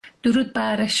درود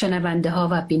بر شنونده ها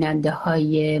و بیننده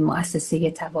های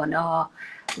مؤسسه توانا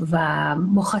و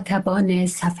مخاطبان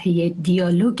صفحه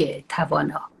دیالوگ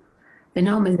توانا. به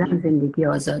نام زن زندگی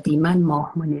آزادی، من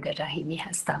ماه منیر رحیمی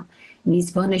هستم،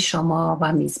 میزبان شما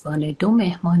و میزبان دو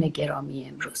مهمان گرامی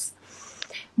امروز.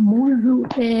 موضوع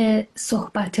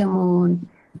صحبتمون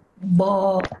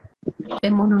به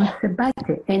مناسبت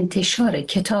انتشار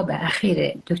کتاب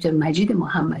اخیر دکتر مجید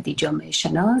محمدی جامعه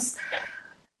شناس،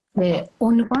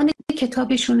 عنوان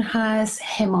کتابشون هست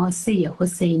حماسه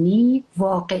حسینی،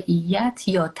 واقعیت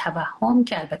یا توهم،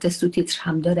 که البته سوتیتر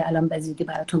هم داره، الان به زودی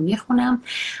براتون میخونم.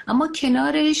 اما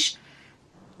کنارش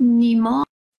نیما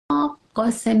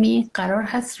قاسمی قرار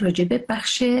هست راجع به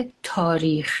بخش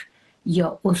تاریخ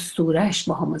یا اسطوره‌اش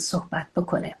با همون صحبت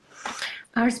بکنه.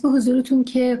 عرض به حضورتون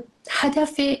که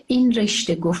هدف این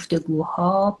رشته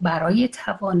گفتگوها برای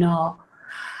توانا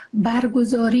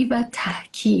برگزاری و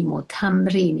تحکیم و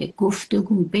تمرین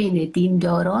گفتگو بین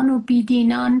دینداران و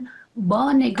بیدینان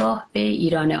با نگاه به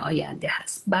ایران آینده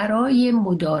هست، برای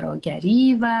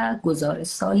مداراگری و گذار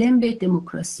سالم به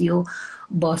دموکراسی و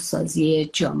بازسازی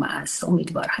جامعه است.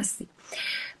 امیدوار هستیم.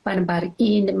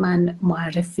 بنابراین من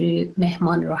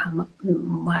مهمان رو هم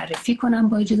معرفی کنم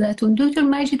با اجازهتون. دکتر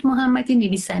مجید محمدی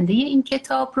نویسنده این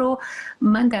کتاب رو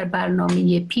من در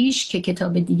برنامه پیش که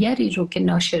کتاب دیگری رو که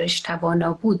ناشرش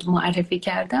توانا بود معرفی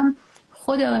کردم،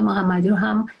 خود آقای محمدی رو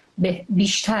هم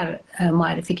بیشتر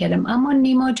معرفی کردم. اما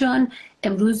نیما جان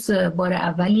امروز بار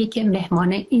اولیه که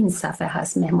مهمان این صفحه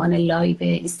هست، مهمان لایو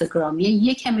اینستاگرامی.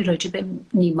 یک کمی راجع به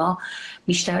نیما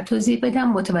بیشتر توضیح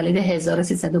بدم. متولد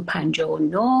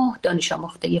 1359، دانش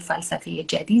آموخته فلسفه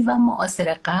جدید و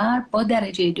معاصر غرب با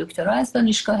درجه دکترا از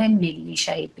دانشگاه ملی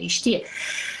شهید بهشتی.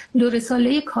 2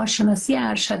 رساله کارشناسی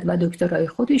ارشد و دکترای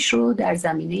خودش رو در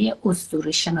زمینه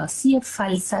اسطوره شناسی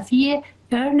فلسفی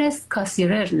ارنست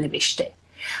کاسیرر نوشته.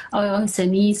 آقای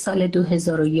حسینی سال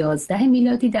 2011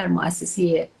 میلادی در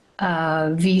مؤسسه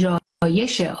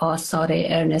ویرایش آثار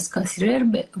ارنست کاسیرر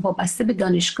وابسته به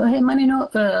دانشگاه، من اینو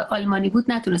آلمانی بود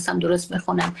نتونستم درست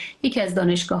بخونم، یکی از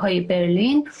دانشگاه‌های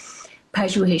برلین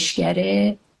پژوهشگر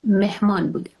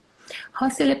مهمان بوده.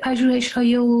 حاصل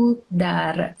پژوهش‌های او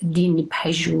در دین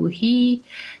پژوهی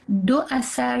 2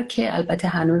 اثر که البته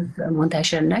هنوز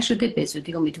منتشر نشده، به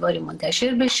زودی امیدواریم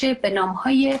منتشر بشه، به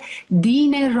نام‌های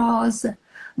دین راز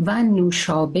و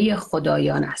نوشابه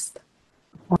خدایان است.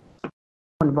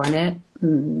 عنوان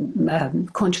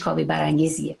کنجکاوی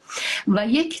برانگیزیه. و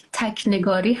یک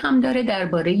تکنگاری هم داره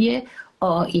درباره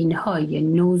آیین‌های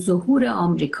نوظهور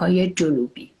آمریکای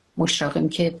جنوبی. مشتاقیم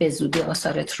که به زودی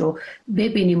آثارت رو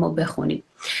ببینیم و بخونیم.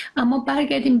 اما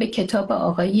برگردیم به کتاب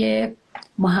آقای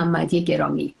محمدی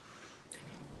گرامی.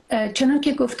 چنان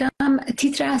که گفتم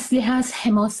تیتر اصلی هست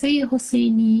حماسه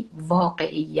حسینی،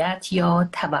 واقعیت یا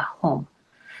توهم.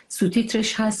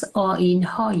 سوتیترش هست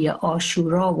آیین‌های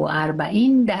عاشورا و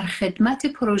اربعین در خدمت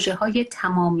پروژه های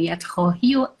تمامیت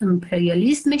خواهی و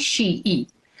امپریالیسم شیعی.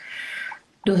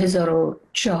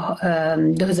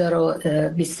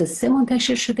 2023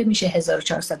 منتشر شده، میشه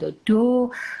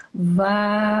 1402.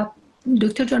 و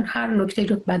دکتر جان هر نکته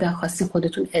رو بعدا خواستین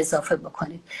خودتون اضافه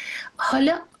بکنید.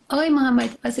 حالا آقای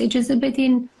محمدی پس اجازه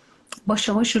بدین با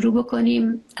شما شروع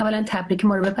بکنیم. اولا تبریک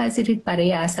ما رو بپذیرید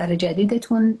برای اثر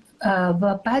جدیدتون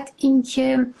و بعد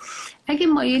اینکه اگه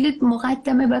مایلید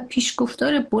مقدمه و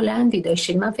پیشگفتار بلندی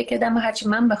داشتین، من فکر کردم هرچی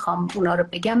من بخوام اونا رو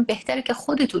بگم بهتره که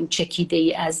خودتون چکیده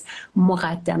ای از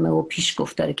مقدمه و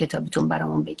پیشگفتار کتابتون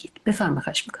برامون بگید. بفرمایید.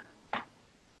 خواهش میکنم.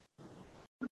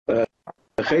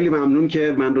 خیلی ممنون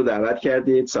که من رو دعوت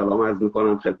کردید. سلام عرض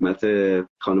میکنم خدمت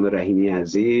خانم رحیمی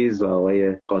عزیز و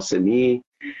آقای قاسمی.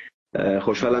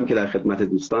 خوشحالم که در خدمت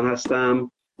دوستان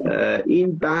هستم.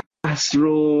 این بحث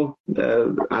رو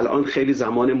الان خیلی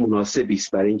زمان مناسبی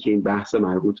است برای اینکه این بحث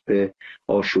مربوط به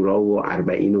عاشورا و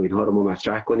اربعین و اینها رو ما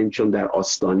مطرح کنیم، چون در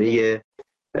آستانه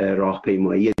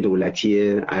راهپیمایی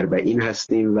دولتی اربعین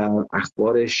هستیم و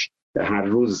اخبارش هر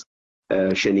روز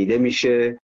شنیده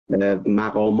میشه.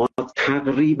 مقامات،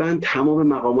 تقریبا تمام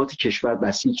مقامات کشور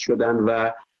بسیج شدن و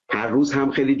هر روز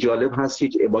هم خیلی جالب هست،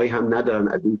 هیچ ابایی هم ندارن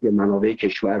از اینکه منابع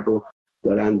کشور رو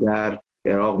دارن در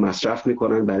عراق مصرف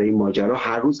میکنن برای این ماجرا.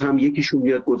 هر روز هم یکیشون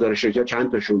میاد گزارش، جا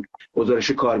چند تاشون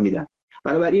گزارش کار میدن.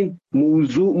 بنابراین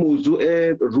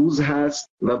موضوع روز هست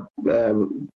و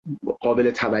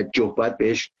قابل توجه، باید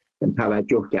بهش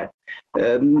توجه کرد.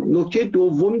 نکته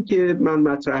دومی که من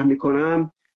مطرح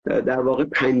میکنم در واقع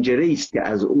پنجره است که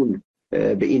از اون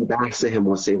به این بحث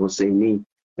حماسه حسینی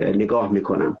نگاه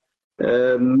میکنم.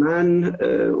 من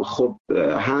خب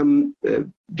هم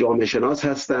جامعه شناس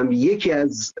هستم. یکی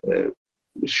از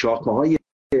شاخه‌های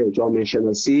جامعه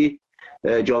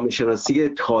شناسی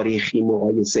تاریخی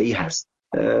مقایسه‌ای هست.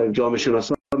 جامعه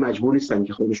شناسا مجبور نیستن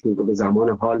که خودشون رو به زمان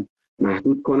حال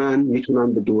محدود کنن،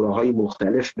 میتونن به دوره‌های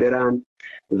مختلف برن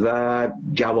و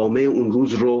جوامع اون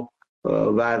روز رو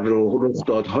و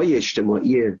رخدادهای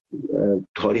اجتماعی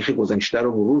تاریخ گذشته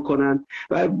رو مرور کنن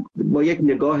و با یک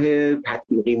نگاه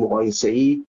تطبیقی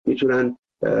مقایسه‌ای میتونن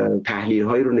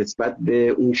تحلیل‌هایی رو نسبت به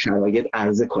اون شرایط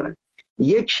عرضه کنن.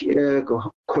 یک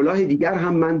کلاه دیگر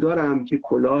هم من دارم که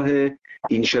کلاه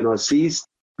دینشناسی است.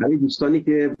 برای دوستانی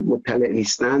که مطلع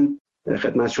نیستند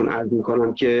خدمتشون عرض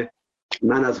میکنم که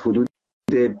من از حدود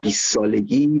 20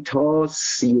 سالگی تا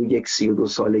 31-32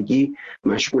 سالگی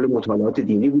مشغول مطالعات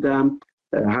دینی بودم،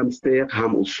 هم فقه،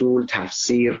 هم اصول،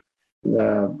 تفسیر،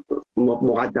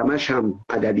 مقدمش هم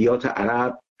ادبیات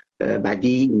عرب،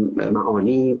 بدیع،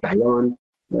 معانی، بیان،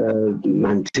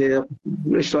 منطق،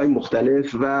 رشته‌های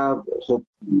مختلف و خب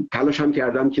تلاش هم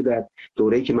کردم که در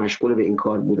دوره‌ای که مشغول به این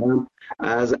کار بودم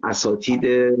از اساتید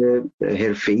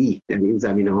حرفه‌ای در این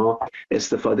زمینه‌ها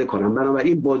استفاده کنم.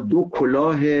 بنابراین با دو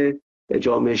کلاه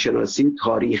جامعه شناسی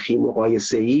تاریخی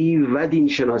مقایسه‌ای و دین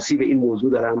شناسی به این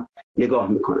موضوع دارم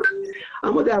نگاه میکنم.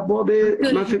 اما در باب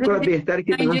من فکر کنم بهتره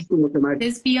که بحث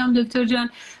متمرکز بیام. دکتر جان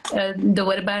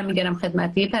دوباره برمیگردم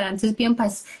خدمت. یه پرانتز بیام.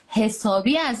 پس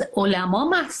حسابی از علما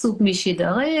محسوب میشید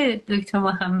آقای دکتر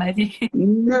محمدی؟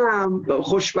 نه،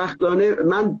 خوشبختانه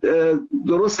من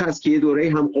درست هست که یه دوره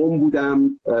هم قم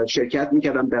بودم، شرکت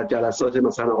میکردم در جلسات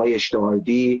مثلا آقای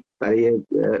اشتهاردی برای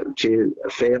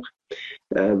فقه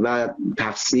و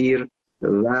تفسیر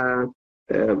و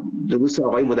دروس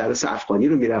آقای مدرس افغانی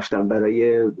رو میرفتم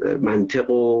برای منطق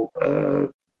و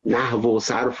نحو و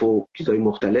صرف و چیزهای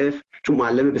مختلف، چون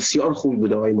معلم بسیار خوب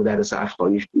بود آقای مدرس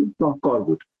افغانی، راهکار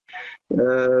بود.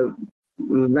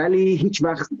 ولی هیچ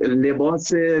وقت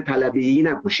لباس طلبه‌ای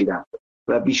نپوشیدم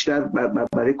و بیشتر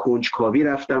برای کنجکاوی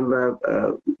رفتم و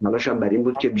تلاشم بر این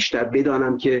بود که بیشتر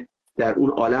بدانم که در اون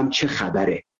عالم چه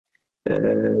خبره.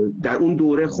 در اون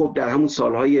دوره خب در همون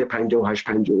سالهای 58-59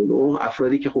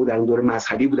 افرادی که خب در اون دوره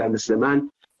مذهبی بودن مثل من،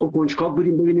 خب کنجکاو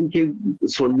بودیم ببینیم که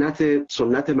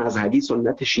سنت مذهبی،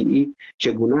 سنت شیعی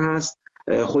چگونه هست.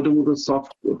 خودمون رو صاف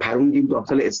پروندیم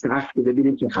داخل استخر که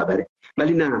ببینیم چه خبره.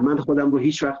 ولی نه، من خودم رو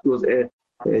هیچ وقت جزء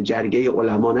جرگه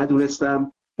علما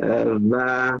ندونستم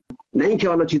و نه اینکه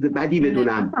حالا چیز بدی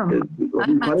بدونم.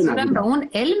 منظورم به اون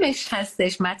علمش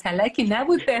هستش، مطلقی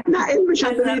نبوده. نه، علمش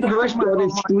هم همش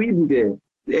دانشجویی بوده.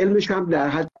 علمش هم در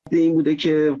حد این بوده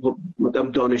که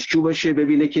دانشجو باشه،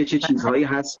 ببینه که چه چیزهایی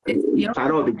هست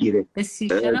فرا بگیره.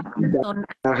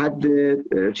 در حد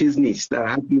چیز نیست، در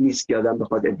حدی نیست که آدم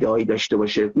بخواد ادعایی داشته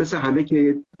باشه. مثل همه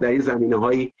که در این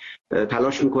زمینه‌هایی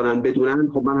تلاش میکنن بدونن،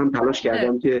 خب من هم تلاش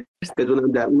کردم که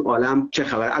بدونم در اون عالم چه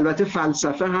خبر. البته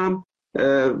فلسفه هم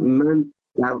من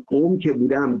در قم که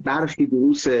بودم برخی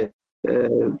دروس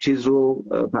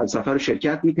فلسفه رو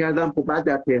شرکت میکردم. خب بعد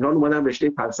در تهران اومدم رشته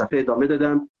فلسفه ادامه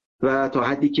دادم و تا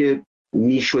حدی که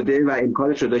میشده و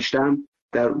امکانش رو داشتم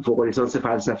در فوق لیسانس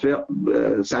فلسفه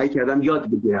سعی کردم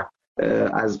یاد بگیرم،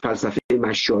 از فلسفه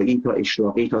مشایی تا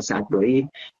اشراقی تا صدرایی.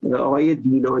 آقای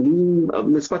دینانی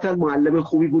نسبتا معلم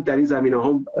خوبی بود در این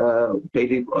زمینه‌ها،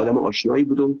 خیلی آدم آشنایی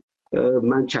بود و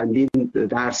من چندین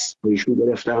درس ایشون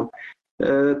گرفتم.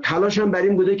 تلاشم بر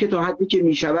این بوده که تا حدی که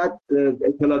میشود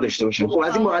اطلاع داشته باشم. خب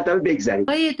از این مقدمه بگذریم.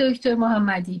 آقای دکتر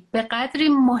محمدی، به قدری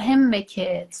مهمه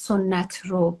که سنت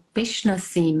رو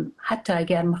بشناسیم، حتی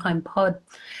اگر میخوایم پا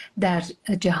در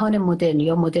جهان مدرن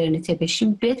یا مدرنیته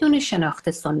بشیم بدون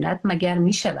شناخت سنت مگر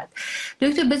میشود؟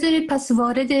 دکتر بذارید پس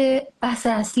وارد بحث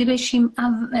اصلی بشیم.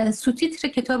 سوتیتر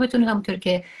کتابتون همونطور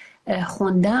که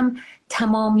خوندم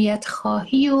تمامیت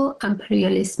خواهی و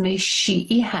امپریالیسم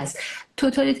شیعی هست.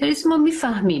 توتالیتاریسم رو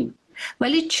میفهمیم،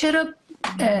 ولی چرا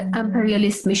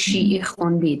امپریالیسم شیعی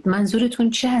خوندید؟ منظورتون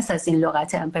چه هست از این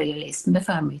لغت امپریالیسم؟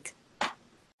 بفرمایید.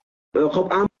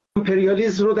 خب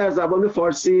امپریالیسم رو در زبان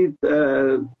فارسی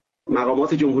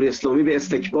مقامات جمهوری اسلامی به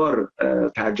استکبار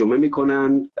ترجمه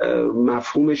میکنن.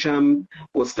 مفهومش هم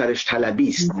گسترش طلبی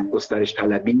است. گسترش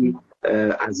طلبی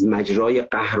از مجرای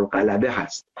قهر و غلبه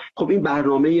هست. خب این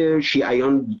برنامه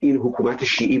شیعیان، این حکومت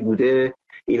شیعی بوده.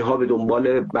 اینها به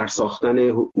دنبال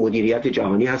برساختن مدیریت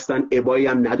جهانی هستن، ابایی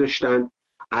هم نداشتن.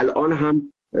 الان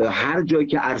هم هر جایی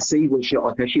که عرصه‌ای باشه،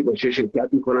 آتشی باشه، شرکت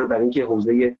میکنن برای اینکه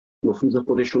حوزه نفوذ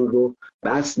خودشون رو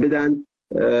بس بدن.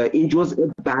 این جزء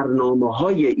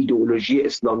برنامه‌های ایدئولوژی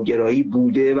اسلامگرایی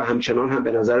بوده و همچنان هم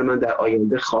به نظر من در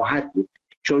آینده خواهد بود،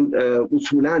 چون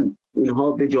اصولاً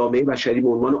اینها به جامعه بشری به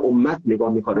عنوان امت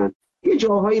نگاه میکنن. یه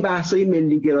جاهای بحثای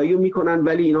ملی‌گرایی رو میکنن،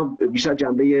 ولی اینا بیشتر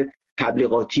جنبه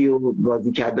تبلیغاتی و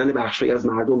راضی کردن بخشی از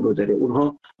مردم رو داره.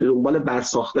 اونها به دنبال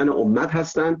برساختن امت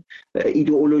هستن.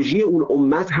 ایدئولوژی اون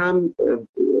امت هم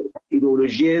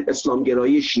ایدئولوژی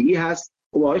اسلامگرایی شیعی هست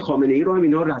و آقای خامنه ای رو هم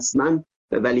اینا رسما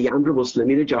ولی امر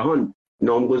مسلمین جهان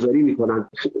نامگذاری میکنن.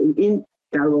 این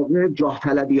در واقع جاه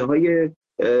طلبی های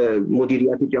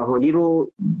مدیریت جهانی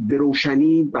رو به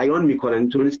روشنی بیان میکنن.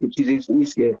 اینطور نیست که چیزی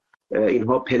نیست که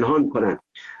اینها پنهان کنن.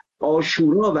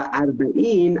 عاشورا و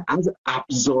اربعین از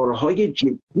ابزارهای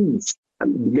جدی است،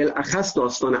 بالاخص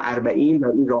داستان اربعین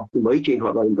و این راهپیمایی که اینها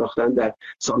را انداختن در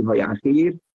سالهای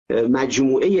اخیر.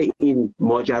 مجموعه این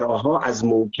ماجراها از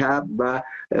موکب و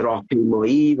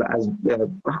راهپیمایی و از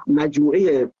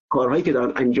مجموعه کارهایی که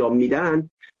دارن انجام میدن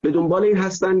به دنبال این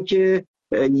هستن که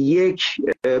یک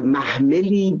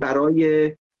محملی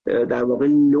برای در واقع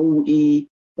نوعی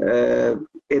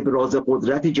ابراز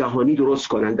قدرت جهانی درست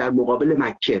کنن در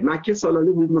مقابل مکه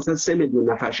سالانه بود مثلا 3 میلیون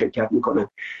نفر شرکت میکنن.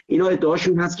 اینا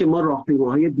ادعاشون هست که ما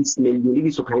راهپیماهای 20 میلیونی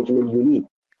 25 میلیونی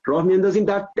راه میاندازیم.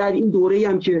 در این دوره‌ای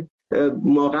هم که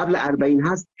ما قبل 40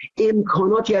 هست،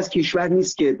 امکاناتی از کشور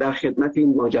نیست که در خدمت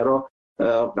این ماجرا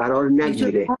قرار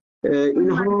نگیره.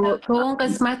 اینها تو اون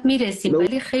قسمت میرسیم،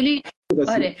 ولی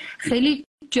خیلی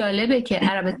جالبه که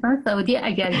عربستان سعودی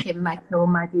اگر که مکه و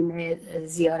مدینه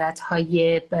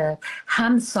زیارت‌های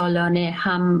هم سالانه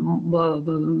هم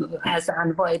از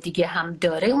انواع دیگه هم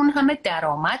داره، اون همه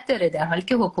درآمد داره، در حالی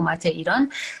که حکومت ایران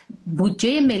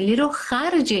بودجه ملی رو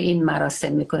خرج این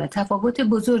مراسم میکنه. تفاوت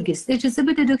بزرگی است. اجازه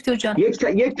بده دکتر جان،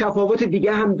 یک تفاوت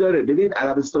دیگه هم داره. ببینید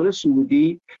عربستان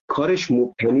سعودی کارش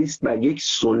مبتنی است بر یک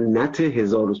سنت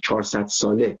 1400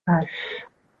 ساله.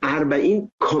 40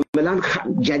 کاملا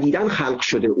جدیداً خلق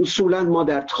شده. اصولا ما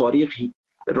در تاریخ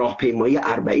راهپیمایی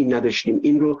 40 نداشتیم.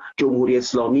 این رو جمهوری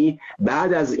اسلامی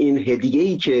بعد از این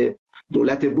هدیه‌ای که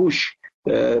دولت بوش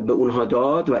به اونها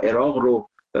داد و عراق رو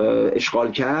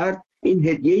اشغال کرد، این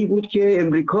هدیه‌ای بود که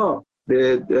امریکا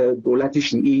به دولت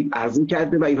شیعی عرضه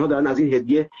کرده و اینها دارن از این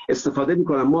هدیه استفاده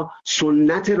میکنن. ما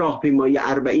سنت راهپیمایی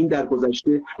 40 در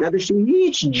گذشته نداشتیم.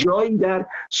 هیچ جایی در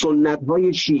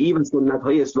سنت‌های شیعی و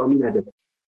سنت‌های اسلامی نداره.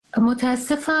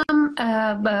 متاسفم،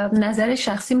 نظر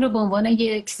شخصیم رو به عنوان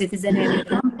یک سیتیزن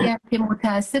ایران بگم که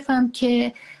متاسفم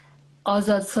که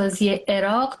آزادسازی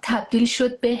عراق تبدیل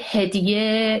شد به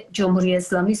هدیه جمهوری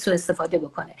اسلامی سوء استفاده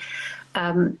بکنه.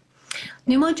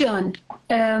 نیما جان،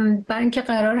 برای اینکه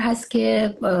قرار هست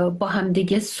که با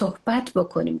همدیگه صحبت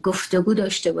بکنیم، گفتگو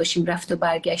داشته باشیم، رفت و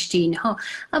برگشتی اینها،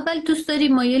 اول دوست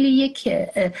داریم مایل یک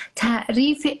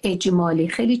تعریف اجمالی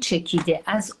خیلی چکیده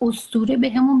از اسطوره به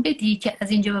همون بدی که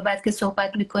از اینجا به بعد که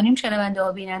صحبت میکنیم شنونده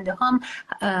ها بیننده هم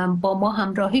با ما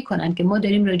همراهی کنن که ما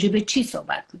داریم راجع به چی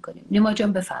صحبت میکنیم. نیما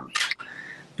جان بفرمایید.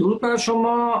 درود بر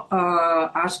شما.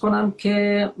 عرض کنم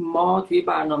که ما توی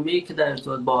برنامه‌ای که در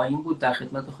ارتباط با آیین بود در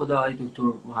خدمت خود آقای دکتر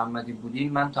محمدی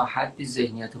بودیم، من تا حدی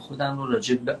ذهنیت خودم رو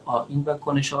راجع به آیین و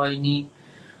کنش آیینی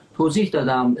توضیح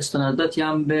دادم. استناداتی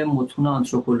هم به متون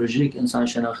آنتروپولوژیک انسان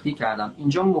شناختی کردم.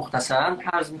 اینجا مختصراً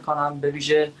عرض می‌کنم به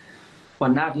ویژه با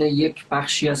نقل یک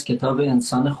بخشی از کتاب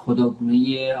انسان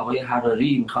خداگونه آقای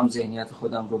حراری میخوام ذهنیت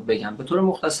خودم رو بگم. به طور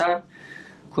مختصر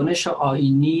کنش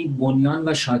آیینی بنیان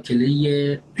و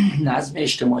شاکله نظم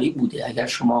اجتماعی بوده. اگر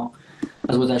شما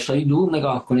از گذشته‌های دور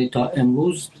نگاه کنید تا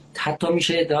امروز، حتی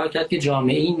میشه ادعا کرد که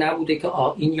جامعه‌ای نبوده که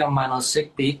آیین یا مناسک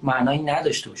به یک معنایی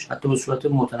نداشته باشه. حتی به صورت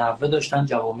متنوع داشتن.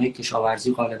 جوامع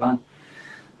کشاورزی غالباً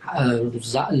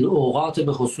اوقات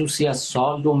به خصوصی از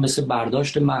سال رو مثل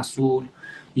برداشت محصول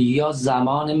یا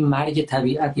زمان مرگ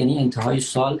طبیعت، یعنی انتهای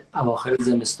سال، اواخر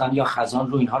زمستان یا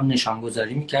خزان رو اینها رو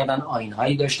نشانگذاری می‌کردن.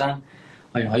 آیین‌هایی داشتن،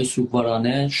 آیین‌های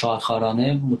سوگوارانه،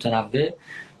 شادخوارانه، متنوع.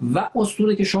 و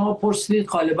اسطوره که شما پرسیدید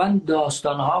غالباً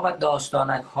داستان‌ها و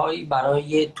داستانک‌هایی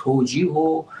برای توجیه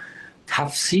و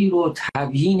تفسیر و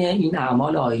تبیین این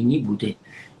اعمال آیینی بوده.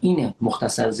 اینه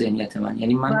مختصر ذهنیت من.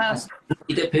 یعنی من از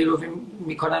ایده پیروی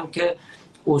می‌کنم که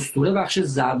اسطوره بخش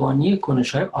زبانی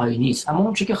کنش‌های آیینی است. اما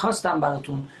اون چیزی که خواستم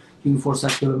براتون این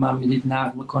فرصت که به من میدید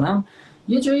نقل می‌کنم،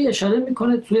 یه جایی اشاره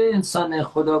می‌کنه توی انسان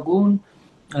خداگون.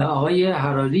 آقای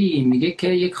حراری میگه که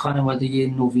یک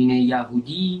خانواده نوین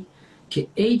یهودی که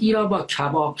عیدی را با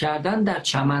کباب کردن در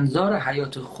چمنزار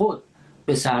حیات خود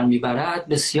به سر میبرد،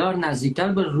 بسیار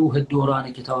نزدیکتر به روح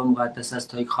دوران کتاب مقدس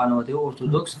است تا یک خانواده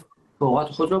ارتدوکس اوقات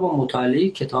خود را با مطالعه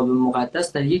کتاب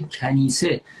مقدس در یک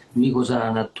کنیسه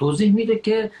میگذراند. توضیح میده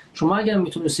که شما اگر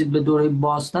میتونستید به دوره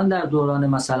باستان، در دوران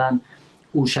مثلا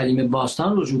اورشلیم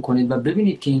باستان رجوع کنید و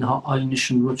ببینید که اینها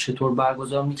آیینشون رو چطور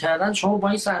برگزار میکردن، شما با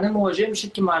این صحنه مواجه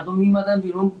میشید که مردم میمدن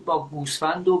بیرون با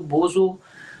گوسفند و بز و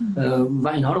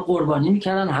اینها رو قربانی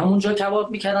میکردن، همونجا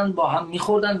کباب میکردن، با هم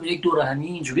میخوردن و یک دوره همی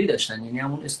اینجوری داشتن. یعنی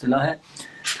همون اصطلاح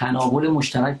تناول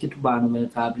مشترک که تو برنامه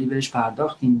قبلی بهش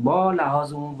پرداختیم با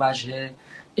لحاظ اون وجه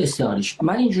استعاریش.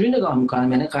 من اینجوری نگاه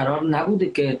میکنم، یعنی قرار نبوده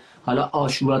که حالا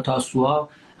عاشورا تاسوعا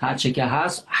هر چه که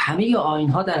هست همه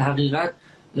آیین‌ها در حقیقت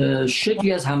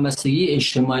شکلی از همبستگی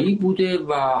اجتماعی بوده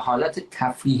و حالت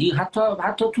تفریحی،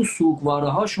 حتی تو سوگواره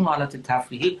هاشون حالت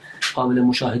تفریحی قابل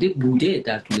مشاهده بوده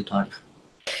در طول تاریخ.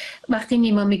 وقتی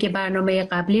نیما میگه برنامه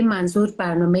قبلی، منظور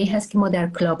برنامه‌ای هست که ما در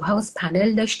کلاب هاوس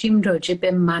پنل داشتیم راجع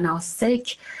به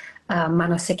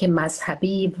مناسک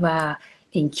مذهبی و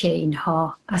اینکه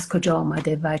اینها از کجا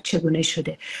آمده و چگونه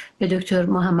شده. به دکتر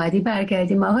محمدی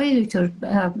برگردیم. آقای دکتر،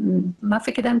 من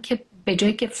فکر کردم که به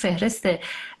جایی که فهرست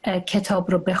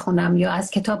کتاب رو بخونم یا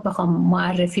از کتاب بخوام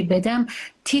معرفی بدم،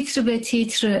 تیتر به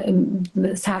تیتر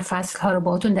سرفصل ها رو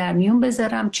باهاتون در میون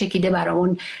بذارم، چکیده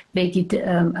برامون بگید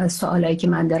سوالایی که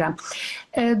من دارم.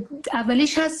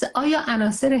 اولیش هست، آیا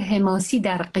عناصر حماسی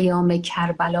در قیام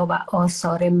کربلا و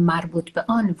آثار مربوط به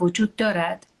آن وجود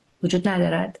دارد؟ وجود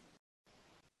ندارد؟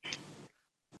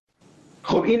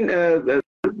 خب این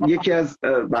یکی از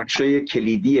بخشای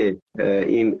کلیدی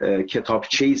این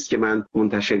کتابچه است که من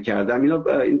منتشر کردم. اینا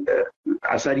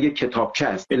اثر یک کتابچه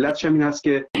است. علتش هم این هست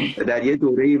که در یه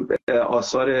دوره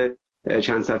آثار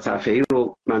چند صد صفحه‌ای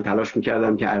رو من تلاش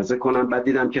می‌کردم که عرضه کنم، بعد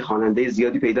دیدم که خواننده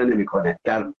زیادی پیدا نمی‌کنه.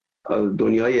 در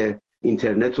دنیای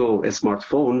اینترنت و اسمارت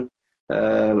فون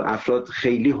افراد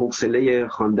خیلی حوصله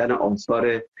خواندن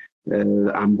آثار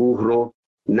انبوه رو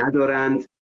ندارند.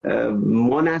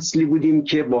 ما نسلی بودیم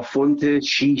که با فونت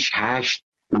 6-8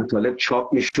 مطالب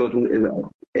چاپ میشد، اون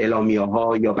اعلامیه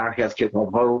ها یا برخی از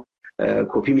کتاب ها رو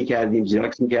کپی میکردیم،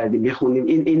 زیراکس میکردیم، میخوندیم.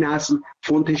 این نسل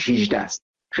فونت 18 است.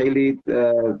 خیلی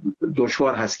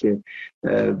دشوار هست که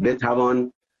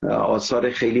بتوان آثار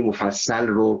خیلی مفصل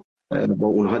رو با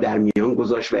اونها در میان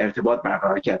گذاشت و ارتباط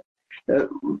برقرار کرد.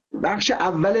 بخش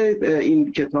اول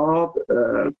این کتاب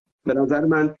به نظر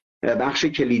من بخش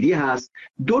کلیدی هست.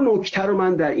 دو نکته رو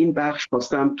من در این بخش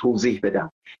خواستم توضیح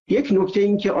بدم. یک نکته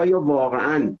این که آیا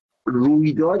واقعاً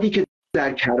رویدادی که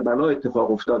در کربلا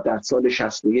اتفاق افتاد در سال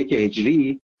 61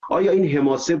 هجری آیا این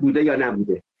حماسه بوده یا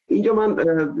نبوده؟ اینجا من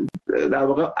در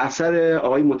واقع اثر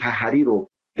آقای مطهری رو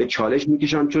به چالش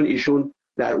میکشم، چون ایشون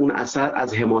در اون اثر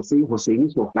از حماسه حسینی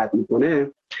صحبت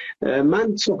میکنه.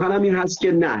 من سخنم این هست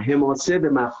که نه، حماسه به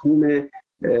مفهوم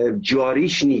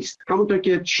جاریش نیست. همونطور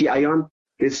که شیعیان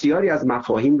بسیاری از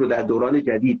مفاهیم رو در دوران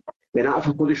جدید به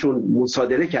نفع خودشون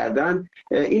مصادره کردن،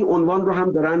 این عنوان رو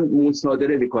هم دارن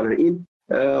مصادره میکنن. این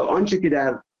آنچه که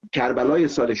در کربلای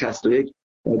سال 61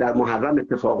 در محرم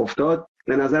اتفاق افتاد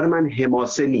به نظر من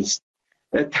حماسه نیست.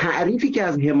 تعریفی که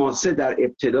از حماسه در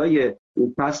ابتدای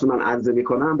این فصل من عرضه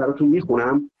میکنم براتون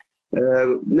میخونم.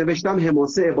 نوشتم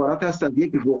حماسه عبارت است از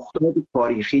یک رخداد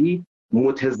تاریخی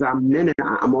متضمن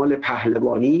اعمال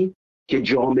پهلوانی که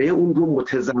جامعه اون رو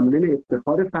متضمن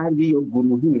افتخار فردی یا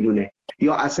گروهی میدونه،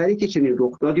 یا اثری که چنین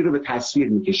رخدادی رو به تصویر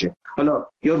میکشه. حالا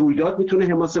یا رویداد میتونه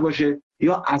حماسه باشه،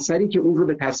 یا اثری که اون رو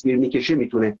به تصویر میکشه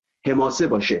میتونه حماسه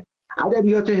باشه.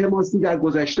 ادبیات حماسی در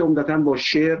گذشته عمدتاً با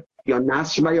شعر یا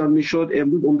نثر بیان میشد،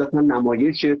 امروز عمدتاً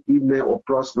نمایش، فیلم،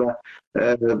 اپراس و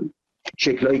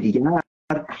شکل‌های دیگر.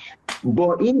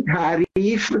 با این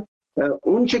تعریف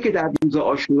اون چه که در روز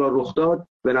عاشورا رخ داد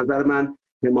به نظر من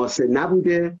حماسه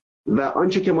نبوده و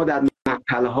آنچه که ما در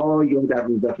مقتل‌ها یا در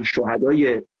روزت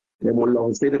الشهدای ملا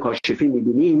حسین کاشفی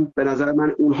می‌بینیم به نظر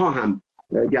من اونها هم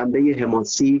جنبه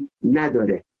حماسی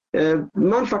نداره.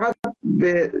 من فقط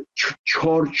به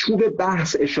چارچوب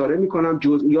بحث اشاره می‌کنم،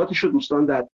 جزئیاتش رو دوستان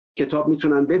در کتاب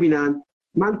میتونن ببینن.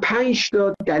 من 5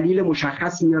 تا دلیل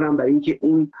مشخص میارم برای اینکه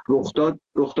اون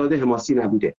رخداد حماسی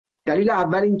نبوده. دلیل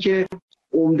اول این که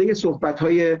عمده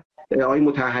صحبت‌های آقای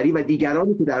مطهری و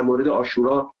دیگرانی که در مورد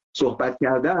عاشورا صحبت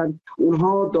کردن،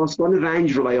 اونها داستان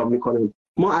رنج رو بیان میکنن.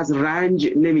 ما از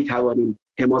رنج نمیتوانیم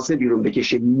حماسه بیرون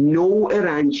بکشیم. نوع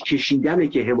رنج کشیدنه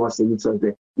که حماسه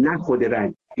میسازه، نه خود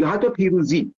رنج. یا حتی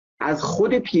پیروزی، از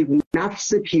خود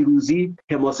نفس پیروزی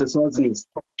حماسه ساز نیست،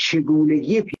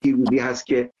 چگونگی پیروزی هست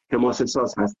که حماسه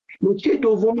ساز هست. نکته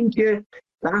دوم این که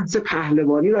بحث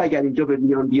پهلوانی رو اگر اینجا به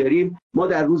میان بیاریم، ما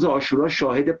در روز عاشورا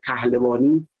شاهد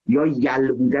پهلوانی یا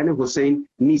یل بودن حسین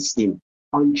نیستیم،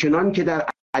 آنچنان که در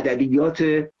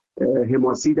ادبیات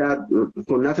حماسی در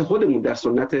سنت خودمون، در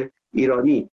سنت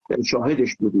ایرانی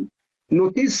شاهدش بودیم.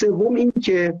 نکته سوم این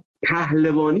که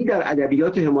پهلوانی در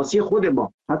ادبیات حماسی خود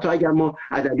ما، حتی اگر ما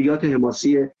ادبیات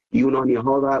حماسی یونانی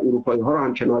ها و اروپایی ها رو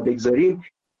هم کنار بگذاریم،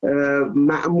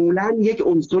 معمولا یک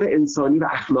عنصر انسانی و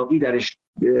اخلاقی درش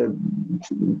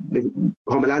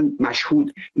کاملا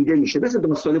مشهود دیده میشه، مثل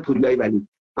داستان پوریای ولی.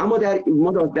 اما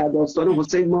در داستان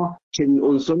حسین ما چنین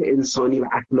عنصر انسانی و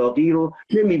اخلاقی رو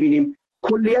نمیبینیم.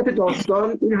 کلیت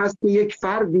داستان این هست که یک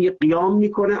فردی قیام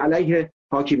میکنه علیه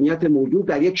حاکمیت موجود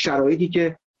در یک شرایطی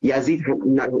که یزید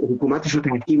حکومتش رو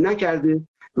تحکیم نکرده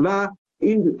و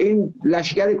این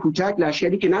لشکر کوچک،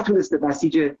 لشکری که نتونسته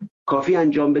بسیج کافی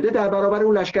انجام بده، در برابر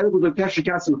اون لشکر بزرگتر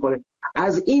شکست میخوره.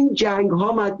 از این جنگ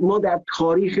ها ما در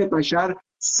تاریخ بشر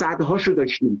صدهاشو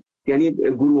داشتیم. یعنی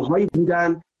گروه‌هایی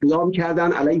بودن قیام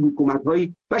کردن علیه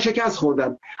حکومت‌هایی و شکست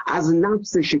خوردن. از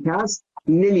نفس شکست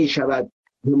نمی‌شود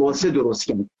حماسه درست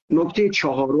کرد. نکته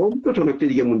چهارم، دو تا نکته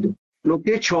دیگه مونده.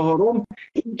 نکته چهارم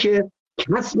این که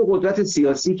کسب قدرت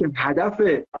سیاسی که هدف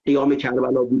قیام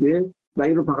کربلا بوده، و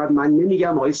این رو فقط من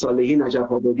نمیگم، آقای صالحی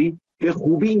نجف آبادی به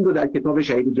خوبی این رو در کتاب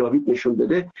شهید جاوید نشون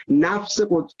داده.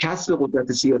 کسب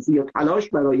قدرت سیاسی یا تلاش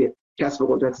برای کسب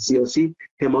قدرت سیاسی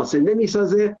حماسه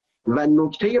نمیسازه. و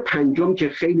نکته پنجم که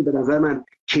خیلی به نظر من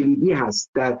کلیدی هست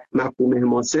در مفهوم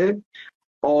حماسه،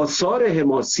 آثار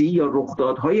حماسی یا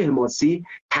رخدادهای حماسی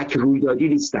تک رویدادی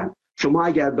نیستند. شما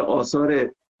اگر به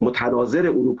آثار متناظر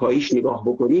اروپاییش نگاه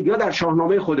بکنید یا در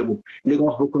شاهنامه خودمون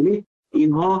نگاه بکنید،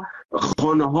 اینها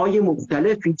خانه‌های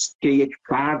مختلفی است که یک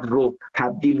فرد رو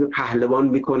تبدیل به پهلوان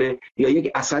میکنه یا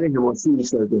یک اثر حماسی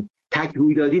میسازه. تک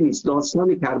رویدادی نیست.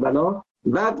 داستان کربلا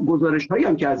و گزارش‌هایی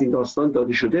هم که از این داستان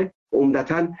داده شده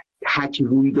عمدتاً تک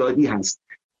رویدادی هست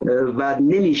و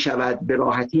نمی‌شود به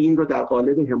راحتی این رو در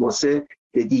قالب حماسه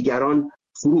به دیگران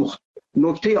فروخت.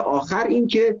 نکته آخر این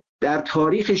که در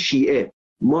تاریخ شیعه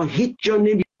ما هیچ جا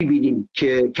نمی‌بینیم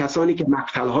که کسانی که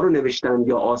مقتل‌ها رو نوشتن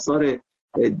یا آثار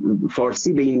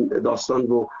فارسی به این داستان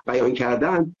رو بیان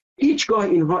کردن، هیچگاه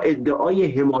اینها ادعای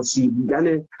حماسی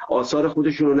بودن آثار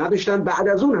خودشون رو نداشتن. بعد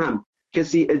از اون هم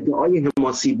کسی ادعای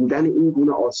حماسی بودن این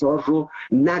گونه آثار رو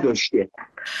نداشته.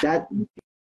 در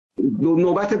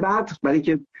نوبت بعد، برای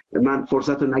که من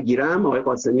فرصت رو نگیرم، آقای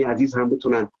قاسمی عزیز هم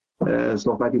بتونن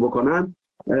صحبتی بکنن،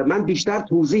 من بیشتر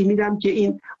توضیح میدم که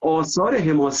این آثار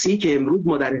حماسی که امروز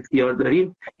ما در اختیار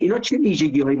داریم اینا چه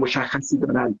ویژگی‌های مشخصی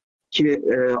دارن که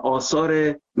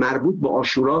آثار مربوط به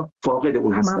عاشورا فاقد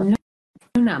اون هستن.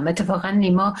 ممنونم. اتفاقا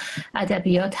نیما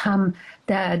ادبیات هم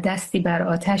دستی بر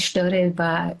آتش داره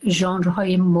و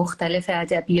ژانرهای مختلف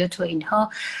ادبیات و اینها.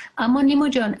 اما نیما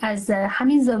جان، از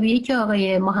همین زاویه‌ای که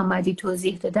آقای محمدی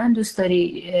توضیح دادن دوست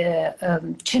داری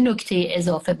چه نکته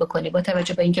اضافه بکنی؟ با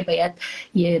توجه به اینکه باید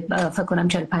فکر کنم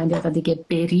 45 دقیقه دیگه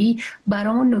بری،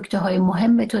 برامون نکته های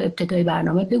مهم تو ابتدای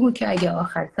برنامه بگو که اگه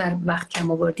آخر سر وقت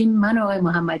کم آوردیم من و آقای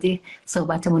محمدی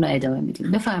صحبتمون رو ادامه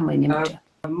میدیم. بفرمایید نیما جان.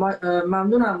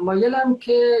 ممنونم. مایلم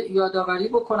که یادآوری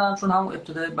بکنم، چون همون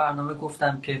ابتدای برنامه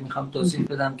گفتم که میخوام توضیح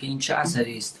بدم که این چه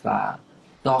اثری است و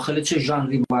داخل چه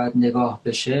ژانری باید نگاه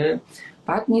بشه.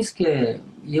 بد نیست که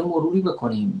یه مروری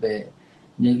بکنیم به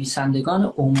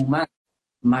نویسندگان عموما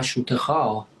مشروطه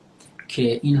خواه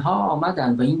که اینها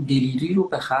آمدن و این دلیری رو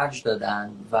به خرج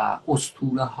دادن و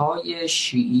اسطوره های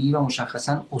شیعی و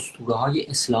مشخصا اسطوره های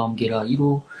اسلامگرایی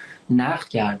رو نقد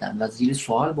کردن و زیر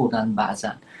سوال بردن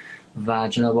بعضن. و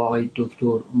جناب آقای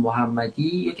دکتر محمدی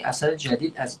یک اثر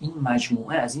جدید از این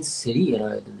مجموعه، از این سری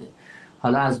ارائه داده.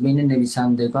 حالا از بین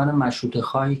نویسندگان مشروطه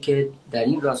خواهی که در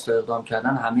این راستا اقدام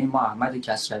کردن، همه ما احمد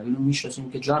کسروی رو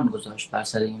میشناسیم که جان گذاشت بر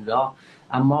سر این راه،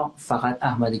 اما فقط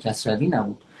احمد کسروی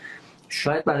نبود.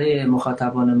 شاید برای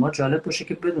مخاطبان ما جالب باشه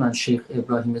که بدونن شیخ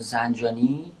ابراهیم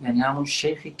زنجانی، یعنی همون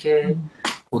شیخی که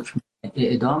حکم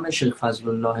اعدام شیخ فضل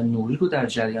الله نوری رو در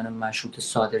جریان مشروطه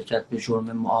صادر کرد به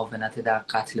جرم معاونت در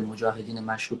قتل مجاهدین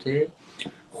مشروطه،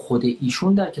 خود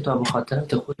ایشون در کتاب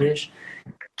خاطرات خودش،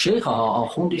 شیخ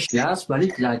آخوندش هست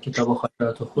ولی در کتاب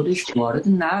خاطرات خودش وارد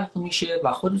نقد میشه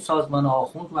و خود سازمان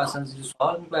آخوند رو اصلا زیر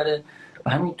سوال میبره و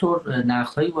همینطور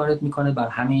نقدهایی وارد میکنه بر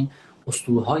همین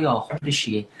اسطوره‌های آخوند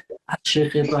شیعه. از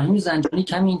شیخ ابراهیم زنجانی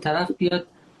کمی این طرف بیاد،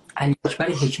 علی اکبر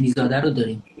حکمی زاده رو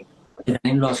داریم در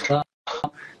این راستا،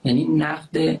 یعنی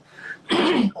نقد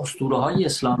اسطوره‌های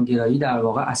اسلامگرایی در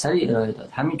واقع اثری ارائه داد.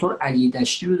 همینطور علی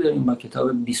دشتی رو داریم با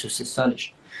کتاب 23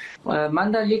 سالش.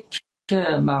 من در یک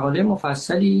مقاله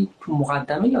مفصلی تو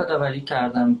مقدمه یادآوری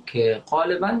کردم که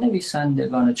غالبا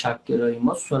نویسندگان چپگرایی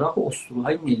ما سراغ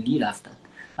اسطوره‌های ملی رفتن.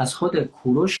 از خود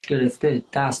کوروش گرفته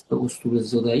دست به اسطوره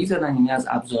زدایی زدن، یعنی از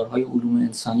ابزارهای علوم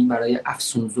انسانی برای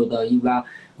افسون زدایی و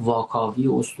واکاوی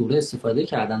اسطوره استفاده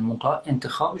کردن. منتها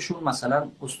انتخابشون مثلا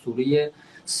اسطوره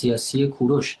سیاسی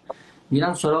کوروش،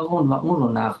 میرن سراغ اون و اون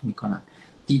رو نقد میکنن.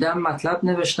 دیدم مطلب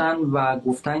نوشتن و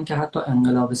گفتن که حتی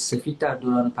انقلاب سفید در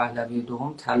دوران پهلوی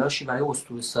دوم تلاشی برای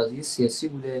اسطوره سازی سیاسی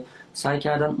بوده، سعی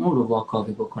کردن اون رو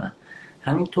واکاوی بکنن.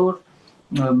 همینطور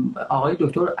آقای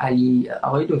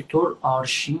دکتر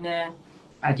آرشین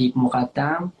ادیب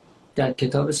مقدم در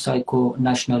کتاب سایکو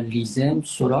نشنالیزم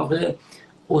سراغ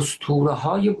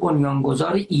اسطوره‌های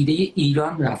بنیانگذار ایده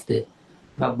ایران رفته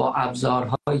و با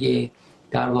ابزارهای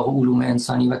در واقع علوم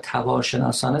انسانی و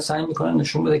تبارشناسانه سعی میکنه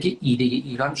نشون بده که ایده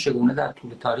ایران چگونه در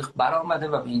طول تاریخ برآمده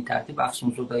و به این ترتیب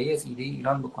افسون‌زدایی از ایده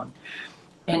ایران بکنه.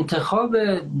 انتخاب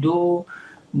دو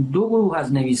دو گروه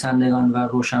از نویسندگان و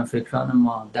روشنفکران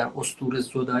ما در اسطوره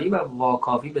زدایی و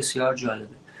واکاوی بسیار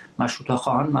جالبه. مشروطه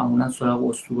خواهان معمولا سراغ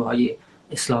اسطوره‌های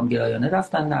اسلام گرایانه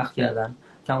رفتن، نقد کردن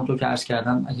که همونطور که عرض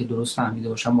کردم اگه درست فهمیده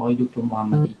باشم آقای دکتر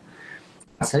محمدی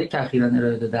اثری که اخیراً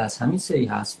ارائه داده از همین سری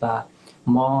هست و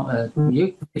ما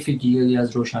یک طیف دیگری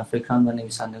از روشنفکران و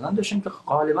نویسندگان داشتیم که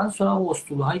غالبا سراغ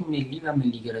اسطوره‌های ملی و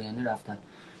ملی گرایانه رفتن.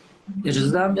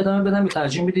 اجازه دارم ادامه بدم یا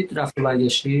ترجیح میدید رفت و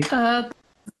برگشتی؟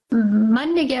 من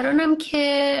نگرانم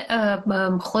که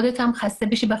خودت هم خسته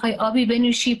بشی بخوای آبی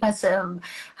بنوشی، پس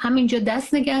همینجا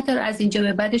دست نگه دار، از اینجا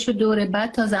به بعدش و دور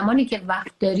بعد تا زمانی که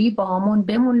وقت داری با همون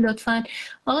بمون لطفاً.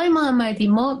 آقای محمدی،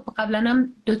 ما قبلا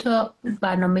هم 2 تا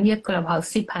برنامه کلاب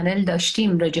هاوسی پنل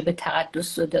داشتیم راجع به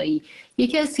تقدس زدایی.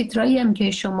 یکی از تیترایی هم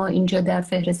که شما اینجا در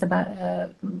فهرست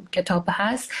کتاب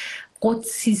هست،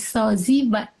 قدسی سازی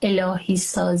و الهی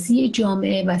سازی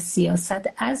جامعه و سیاست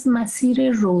از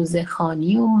مسیر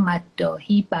روزخوانی و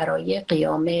مداحی برای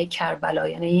قیام کربلا،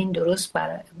 یعنی این درست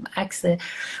برعکس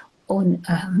اون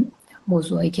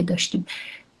موضوعی که داشتیم.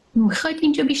 میخواید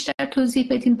اینجا بیشتر توضیح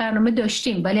بدین؟ برنامه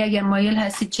داشتیم ولی اگر مایل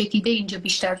هستید چکیده اینجا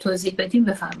بیشتر توضیح بدین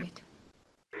بفرمایید.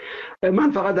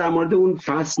 من فقط در مورد اون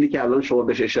فصلی که الان شما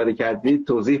بهش اشاره کردید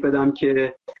توضیح بدم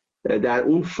که در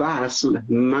اون فصل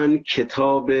من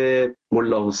کتاب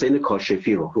ملا حسین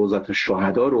کاشفی رو، روضت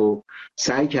الشهدا رو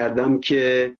سعی کردم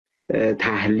که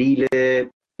تحلیل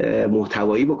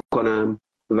محتوایی بکنم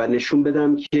و نشون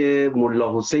بدم که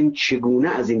ملا حسین چگونه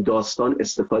از این داستان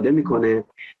استفاده میکنه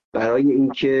برای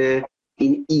اینکه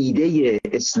این ایده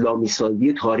اسلامی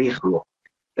سازی تاریخ رو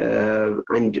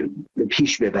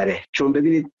پیش ببره. چون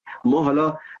ببینید ما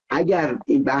حالا اگر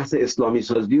این بحث اسلامی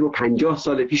سازی رو 50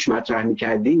 سال پیش مطرح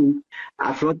می‌کردیم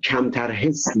افراد کمتر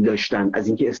حس داشتن از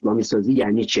اینکه اسلامی سازی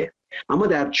یعنی چه. اما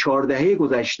در 4 دهه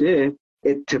گذشته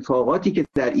اتفاقاتی که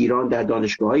در ایران در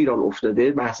دانشگاه‌های ایران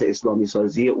افتاده، بحث اسلامی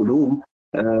سازی علوم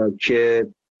که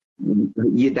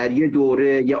در یه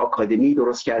دوره یه آکادمی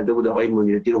درست کرده بود آقای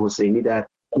منیرالدین حسینی در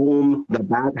قم و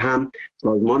بعد هم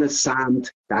سازمان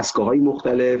سمت، دستگاه‌های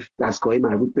مختلف، دستگاه‌های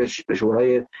مربوط به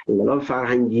شورای انقلاب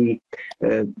فرهنگی،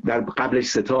 در قبلش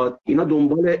ستاد، اینا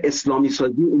دنبال اسلامی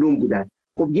سازی علوم بودن.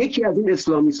 خب یکی از این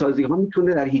اسلامی سازی ها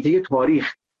میتونه در حیطه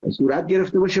تاریخ صورت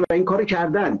گرفته باشه و این کار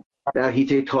کردن. در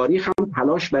حیطه تاریخ هم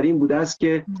تلاش بر این بوده است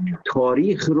که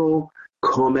تاریخ رو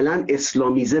کاملا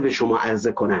اسلامیزه به شما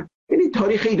عرضه کنن، یعنی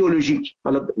تاریخ ایدئولوژیک،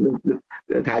 حالا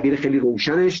تعبیر خیلی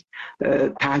روشنش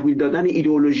تحویل دادن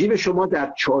ایدئولوژی به شما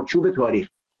در چارچوب تاریخ.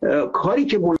 کاری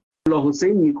که ملا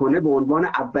حسین میکنه به عنوان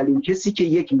اولین کسی که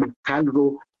یک مقال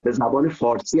رو به زبان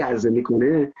فارسی عرضه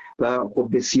میکنه و خب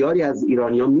بسیاری از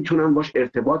ایرانیان میتونن باش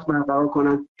ارتباط برقرار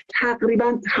کنن،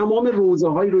 تقریبا تمام روزه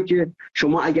هایی رو که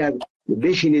شما اگر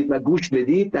بشینید و گوش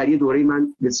بدید، در یه دوره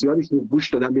من بسیاریش رو گوش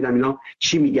دادم دیدم اینا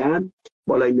چی میگن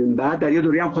بالای منبر، در یه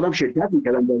دوره هم خودم شرکت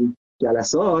میکردم در این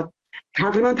جلسات،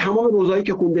 تقریبا تمام روزایی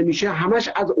که خونده میشه همش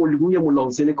از الگوی ملا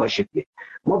حسین کاشفی.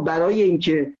 ما برای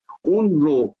اینکه اون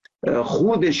رو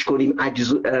خودش کنیم،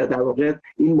 در واقع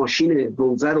این ماشین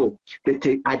روزه رو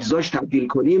به اجزاش تبدیل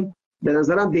کنیم، به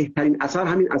نظرم بهترین اثر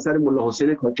همین اثر ملا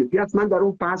حسین کاشفی است. من در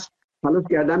اون فصل تلاش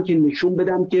کردم که نشون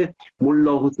بدم که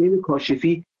ملا حسین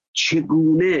کاشفی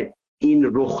چگونه این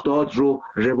رخداد رو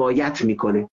روایت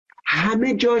میکنه.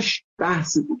 همه جاش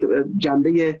بحث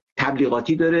جنبه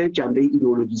تبلیغاتی داره، جنبه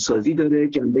ایدئولوژی سازی داره،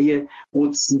 جنبه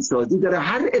قدسی سازی داره.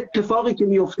 هر اتفاقی که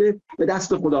میفته به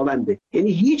دست خداونده،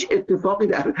 یعنی هیچ اتفاقی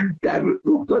در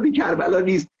رخداد کربلا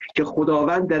نیست که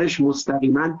خداوند درش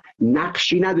مستقیما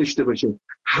نقشی نداشته باشه.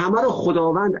 همه رو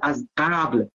خداوند از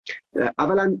قبل،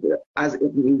 اولا از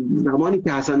زمانی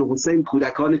که حسن و حسین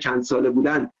کودکان چند ساله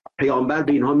بودن، پیامبر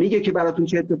به اینها میگه که براتون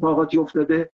چه اتفاقاتی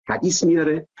افتاده، حدیث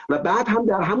میاره، و بعد هم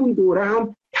در همون دوره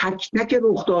هم تک تک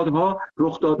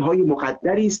رخدادهای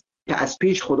مقدری است که از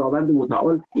پیش خداوند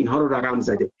متعال اینها رو رقم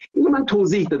زده. اینو من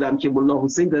توضیح دادم که ملا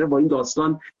حسین داره با این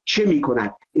داستان چه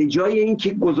میکند. جای این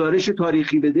که گزارش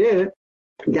تاریخی بده،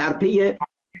 در پی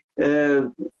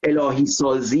الهی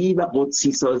سازی و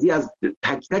قدسی سازی از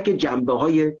تک تک جنبه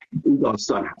های این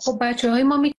داستان هست. خب بچه های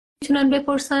ما میتونن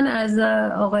بپرسن از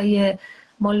آقای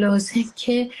ملا حسین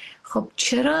که خب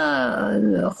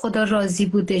چرا خدا راضی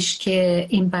بودش که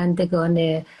این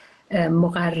بندگان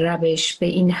مقربش به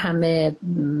این همه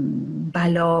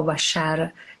بلا و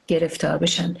شر گرفتار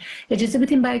بشن. اجازه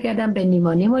بدیم برگردم به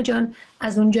نیما جان،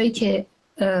 از اونجایی که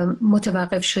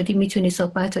متوقف شدی میتونی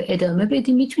صحبت رو ادامه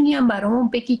بدی، میتونی هم برامون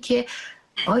بگی که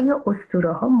آیا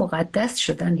اسطوره ها مقدس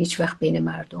شدن هیچ وقت بین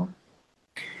مردم؟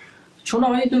 چون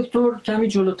آقای دکتر کمی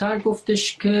جلوتر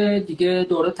گفتش که دیگه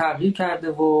دوره تغییر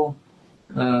کرده و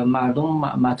مردم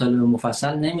مطالب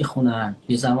مفصل نمیخونن،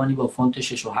 یه زمانی با فونت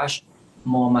 6 و 8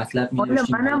 ما مطلب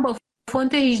می‌نوشتیم، منم با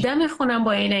فونت 18 میخونم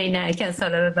با این عینک از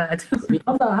سال بعد.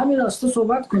 میخوام در همین راستا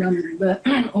صحبت کنم.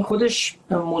 اون خودش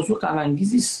موضوع غم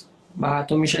انگیزی است و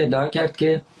حتی میشه ادعا کرد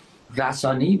که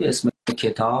رسانه‌ای به اسم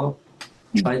کتاب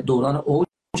شاید دوران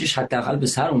اوجش حداقل به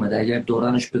سر اومده، اگر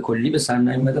دورانش به کلی به سر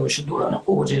نیومده باشه دوران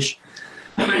اوجش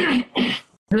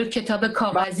روی کتاب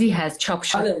کاغذی هست چاپ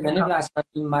شده، یعنی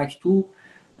رسانه‌ای مکتوب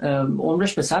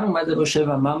عمرش به سر اومده باشه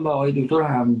و من با آقای دکتر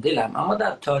همدلم. اما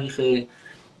در تاریخ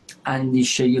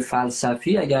اندیشه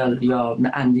فلسفی اگر یا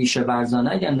اندیشه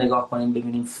ورزانه اگر نگاه کنیم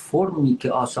ببینیم فرمی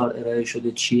که آثار ارائه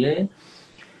شده چیه،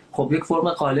 خب یک فرم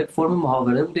غالب فرم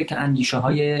محاوره بوده که اندیشه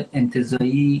های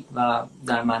انتزاعی و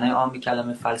در معنای عام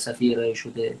کلمه فلسفی ارائه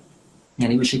شده،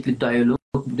 یعنی به شکل دیالوگ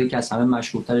بوده که از همه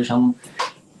مشهورترش هم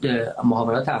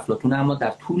محاورات افلاطون. اما در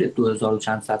طول 2000 و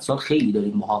چند صد سال خیلی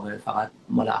داریم محاوره، فقط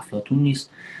مال افلاطون نیست.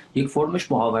 یک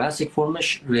فرمش محاوره است، یک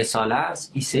فرمش رساله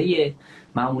است، ایسه.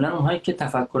 معمولا اونهایی که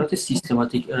تفکرات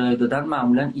سیستماتیک ارائه دادن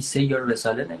معمولا ایسه یا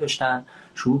رساله نوشتن،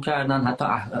 شروع کردن، حتی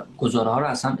گزاره ها رو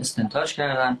از هم استنتاج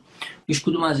کردن. هیچ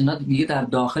کدوم از اینا دیگه در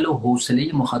داخل و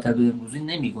حوصله مخاطب امروزی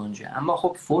نمی گنجه. اما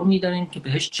خب فرمی داریم که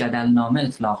بهش جدلنامه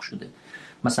اطلاق شده.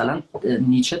 مثلا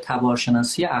نیچه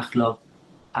تبارشناسی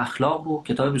اخلاق رو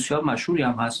کتاب بسیار مشهوری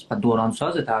هم هست و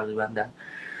دورانساز تقریبا در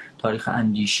تاریخ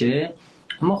اندیشه.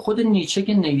 اما خود نیچه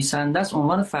که نویسنده است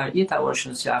عنوان فرعی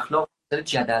تبارشناسی اخلاق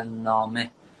جدلنامه،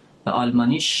 به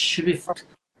آلمانی شریفت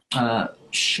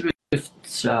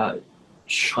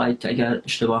شاید اگر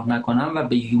اشتباه نکنم، و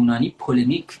به یونانی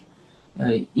پولمیک.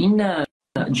 این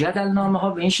جدلنامه ها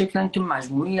به این شکلن که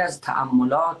مجموعی از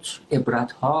تأملات،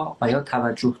 عبرت‌ها و یا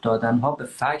توجه دادن‌ها به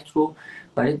فکت رو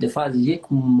برای دفاع از یک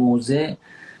موضع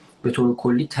به طور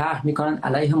کلی طرح میکنن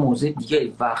علیه موضع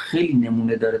دیگه و خیلی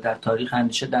نمونه داره در تاریخ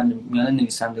اندیشه. در میان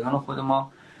نویسندگان خود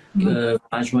ما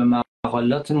مجموعه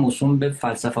مقالات موسوم به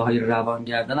فلسفه های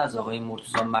روانگردان از آقای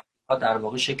مرتضی مهدی در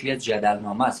واقع شکلی از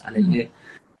جدلنامه است علیه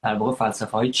در واقع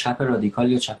فلسفه های چپ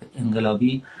رادیکال یا چپ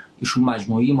انقلابی. ایشون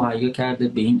مجموعی مهیا کرده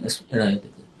به این اسم ارائه داده.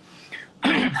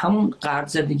 همون غرب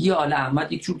زدگی آل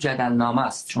احمد یک جور جدلنامه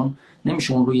است، چون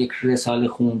نمیشه اون رو یک رساله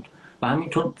خوند و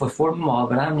همینطور به فرم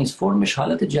محاوره هم نیست، فرمش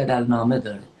حالت جدلنامه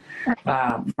داره.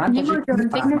 و من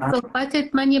بین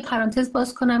صحبتت من یه پرانتز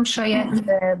باز کنم، شاید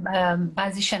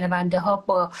بعضی شنونده ها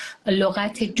با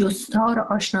لغت جستار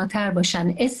آشناتر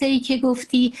باشن. اسه‌ای که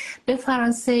گفتی به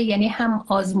فرانسه یعنی هم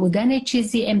آزمودن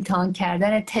چیزی، امتحان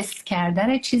کردن، تست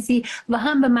کردن چیزی، و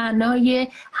هم به معنای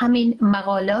همین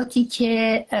مقالاتی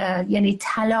که یعنی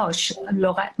تلاش،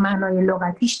 معنای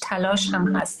لغتیش تلاش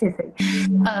هم هست.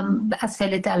 از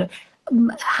فعل تلاش،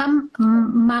 هم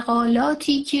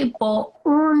مقالاتی که با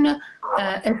اون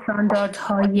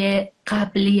استانداردهای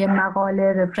قبلی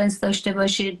مقاله رفرنس داشته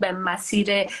باشید، به مسیر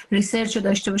ریسرچ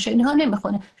داشته باشه، اینها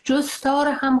نمیخونه. جستار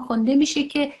هم خونده میشه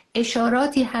که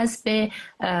اشاراتی هست به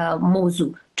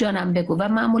موضوع. جانم بگو. و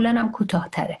معمولا هم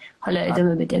کوتاه‌تره. حالا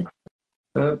ادامه بده.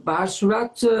 به هر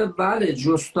صورت بله،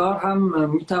 جستار هم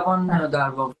میتوان در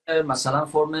واقع مثلا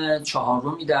فرم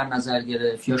چهارمی در نظر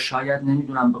گرفت، یا شاید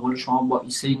نمیدونم به قول شما با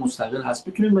ایسه مستقل هست،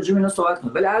 بتونیم راجع به اینا صحبت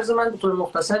کنیم. ولی عرض من به طور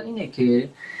مختصر اینه که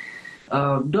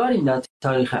داریم در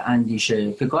تاریخ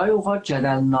اندیشه که گاهی اوقات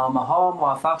جدلنامه ها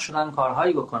موفق شدن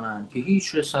کارهایی بکنن که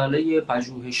هیچ رساله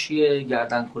پژوهشی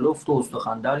گردنکلفت و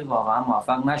استخوان‌داری واقعا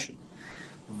موفق نشد.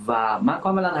 و من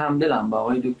کاملا همدلم با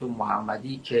آقای دکتر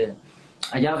محمدی که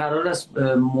اگر قرار است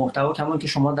محتوا کمان که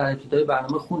شما در ابتدای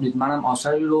برنامه خوندید، منم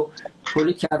آثاری رو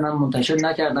تولید کردم منتشر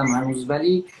نکردم هنوز،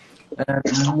 ولی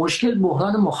مشکل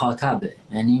بحران مخاطبه.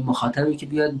 یعنی مخاطبی که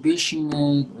بیاد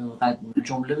بشینه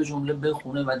جمله به جمله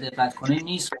بخونه و دقت کنه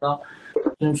نیست. تا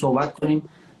بتونیم صحبت کنیم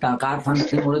در غرب هم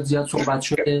این مورد زیاد صحبت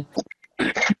شده،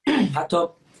 حتی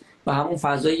به همون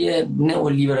فضای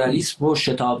نئولیبرالیسم و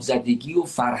شتاب زدگی و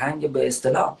فرهنگ به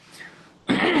اصطلاح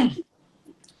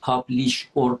پابلیش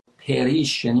اور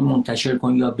پریش، یعنی منتشر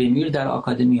کن یا بمیر، در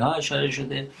آکادمی ها اشاره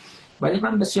شده. ولی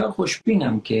من بسیار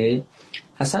خوشبینم که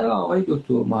اثر آقای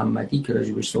دکتر محمدی که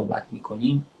راجبش صحبت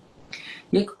میکنیم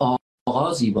یک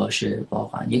آغازی باشه،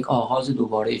 واقعا یک آغاز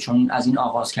دوباره، چون از این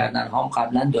آغاز کردن ها هم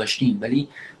قبلا داشتیم، ولی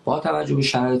با توجه به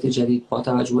شرایط جدید، با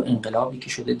توجه به انقلابی که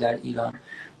شده در ایران،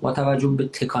 با توجه به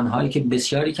تکانهایی که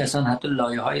بسیاری کسان حتی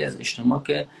لایه‌هایی از اجتماع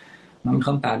که من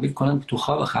میخوام تعبیر کنم تو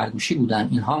خواب خرگوشی بودن،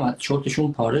 اینها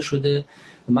چرتشون پاره شده.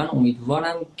 من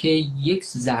امیدوارم که یک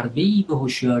ضربه‌ای به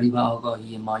هوشیاری و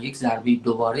آگاهی ما، یک ضربه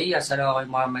دوباره اثر آقای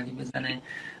محمدی بزنه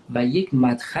و یک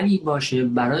مدخلی باشه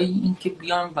برای اینکه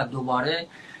بیان و دوباره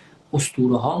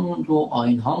اسطوره هامون رو،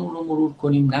 آیین هامون رو مرور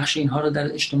کنیم، نقش اینها رو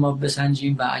در اجتماع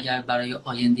بسنجیم و اگر برای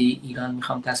آینده ایران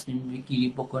میخوام تصمیم گیری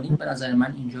بکنیم، به نظر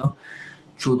من اینجا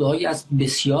جدایی از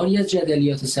بسیاری از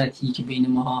جدلیات سطحی که بین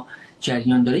ما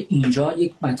جریان داره، اینجا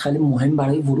یک مدخل مهم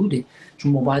برای وروده،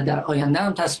 چون ما باید در آینده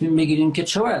هم تصمیم بگیریم که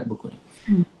چه باید بکنیم.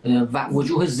 و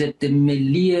وجوه ضد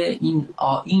ملی این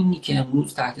آیینی که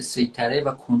امروز تحت سیطره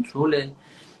و کنترل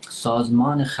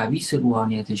سازمان خبیث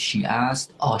روحانیت شیعه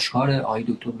است آشکار. آقای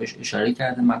دکتر بهش اشاره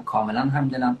کرده، من کاملا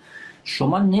همدلم.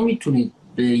 شما نمیتونید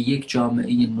به یک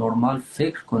جامعه نرمال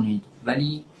فکر کنید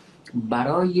ولی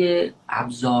برای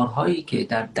ابزارهایی که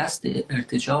در دست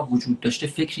ارتجاع وجود داشته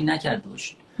فکری نکرده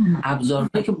باشید.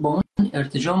 ابزارهایی که با اون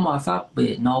ارتجاع موفق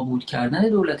به نابود کردن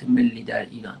دولت ملی در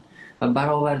ایران و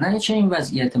برآوردن چنین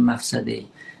وضعیت مفسده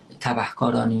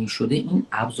تبهکارانه‌ای شده، این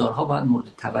ابزارها باید مورد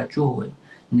توجه و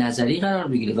نظری قرار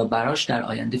بگیره و براش در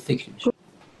آینده فکری بشه.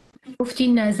 گفتی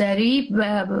نظری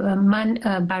و من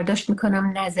برداشت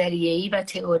میکنم نظریه‌ای و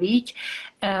تئوریک.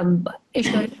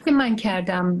 اشاره که من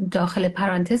کردم داخل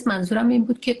پرانتز منظورم این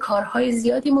بود که کارهای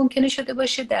زیادی ممکنه شده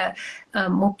باشه در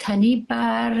مبتنی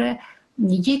بر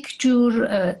یک جور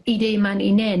ایده من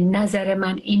اینه، نظر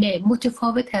من اینه،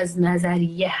 متفاوت از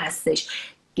نظریه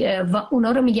هستش و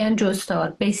اونا رو میگن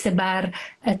جستار، بیس بر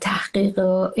تحقیق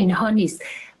اینها نیست.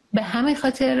 به همین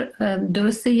خاطر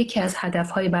درسته یکی از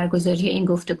هدفهای برگزاری این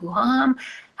گفتگوها هم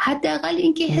حداقل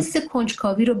اینکه حس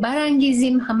کنجکاوی رو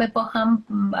برانگیزیم همه با هم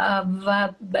و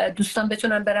دوستان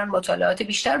بتونن برن مطالعات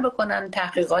بیشتر بکنن،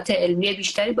 تحقیقات علمی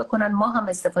بیشتری بکنن، ما هم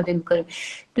استفاده میکنیم.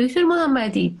 دکتر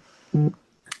محمدی،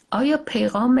 آیا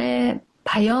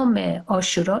پیام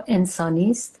عاشورا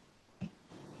انسانی است؟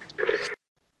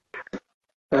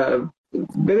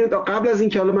 ببینید قبل از این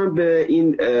که حالا من به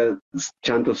این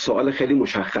چند تا سوال خیلی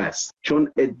مشخص،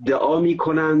 چون ادعا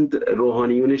میکنند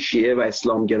روحانیون شیعه و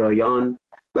اسلامگرایان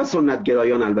و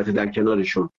سنتگرایان البته در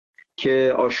کنارشون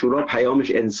که عاشورا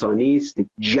پیامش انسانی است،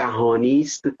 جهانی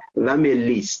است و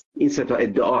ملی است. این سه تا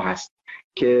ادعا هست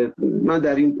که من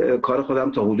در این کار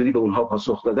خودم تا حدودی به اونها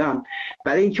پاسخ دادم.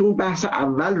 برای اینکه اون بحث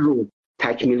اول رو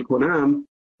تکمیل کنم،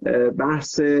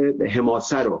 بحث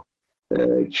حماسه رو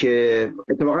که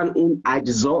اتفاقا اون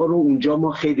اجزا رو اونجا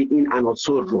ما خیلی این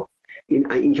عناصر رو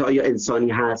این که آیا انسانی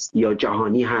هست یا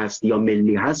جهانی هست یا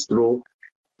ملی هست رو،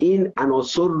 این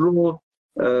عناصر رو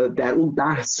در اون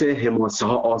بحث حماسه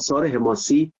ها، آثار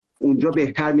حماسی اونجا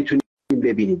بهتر میتونیم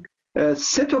ببینیم.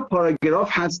 3 تا پاراگراف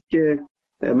هست که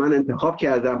من انتخاب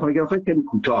کردم، پاراگراف های خیلی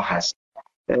کوتاه هست،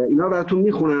 اینا براتون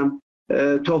میخونم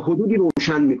تا حدودی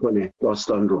روشن میکنه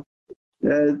داستان رو.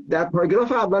 در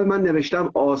پاراگراف اول من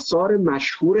نوشتم آثار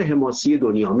مشهور حماسی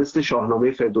دنیا مثل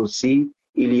شاهنامه فردوسی،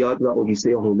 ایلیاد و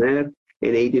اودیسه هومر،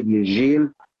 انئید ویرژیل،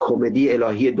 کمدی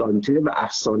الهی دانته و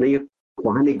افسانه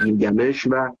کهن گیلگمش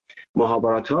و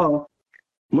مهابارات‌ها،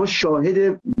 ما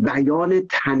شاهد بیان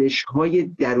تنش‌های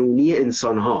درونی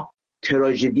انسان‌ها،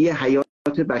 تراژدی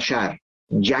حیات بشر،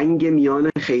 جنگ میان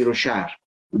خیر و شر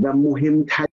و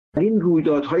مهمترین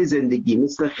رویدادهای زندگی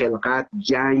مثل خلقت،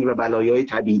 جنگ و بلایای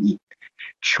طبیعی،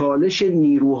 چالش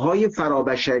نیروهای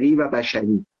فرابشری و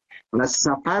بشری و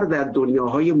سفر در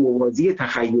دنیاهای موازی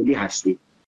تخیلی هستیم.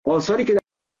 آثاری که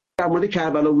در مورد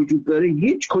کربلا وجود داره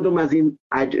هیچ کدوم از این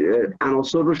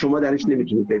عناصر رو شما درش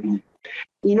نمیتونید ببینید.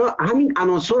 اینا همین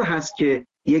عناصر هست که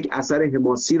یک اثر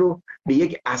حماسی رو به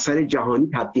یک اثر جهانی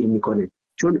تبدیل میکنه،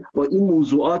 چون با این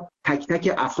موضوعات تک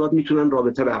تک افراد میتونن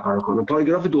رابطه برقرار کنن.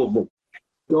 پاراگراف دوم،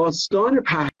 داستان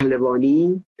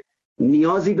پهلوانی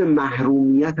نیازی به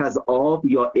محرومیت از آب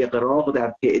یا اغراق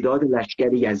در تعداد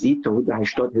لشکر یزید تا حدود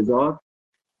 80,000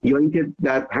 یا اینکه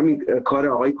در همین کار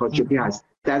آقای کاچپی هست،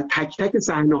 در تک تک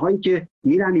صحنه هایی که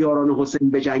میرن یاران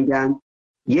حسین بجنگن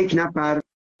 1 نفر،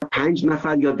 5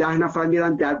 نفر یا 10 نفر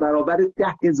میرن در برابر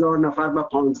 10,000 نفر و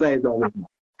 15,000 نفر.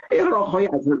 اغراق های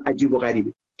عجیب و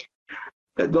غریبی.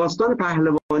 داستان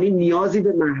پهلوانی نیازی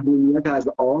به محرومیت از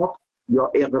آب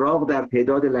یا اغراق در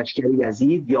تعداد لشکر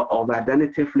یزید یا آوردن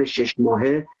طفل 6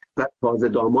 ماهه و تازه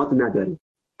داماد نداره.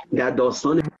 در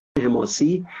داستان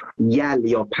حماسی یل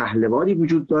یا پهلوانی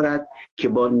وجود دارد که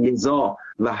با نزاع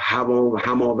و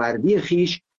هماوردی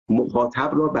خیش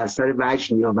مخاطب را بر سر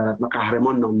وجه می‌آورد و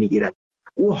قهرمان نام می‌گیرد.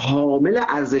 او حامل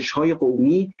ارزش‌های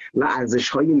قومی و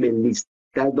ارزش‌های ملی است.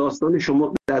 در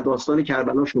داستان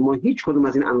کربلا شما هیچ کدوم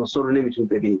از این عناصر رو نمیتونید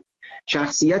ببینید.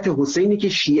 شخصیت حسینی که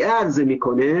شیعه عرضه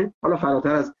میکنه، حالا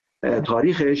فراتر از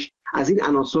تاریخش، از این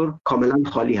عناصر کاملا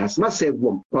خالی هست.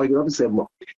 و پاراگراف سوم،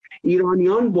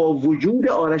 ایرانیان با وجود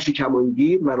آرش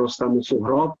کمانگیر و رستم و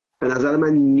سهراب به نظر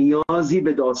من نیازی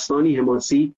به داستانی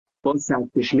حماسی با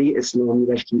سرچشمه اسلامی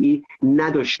و شیعی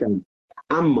نداشتند،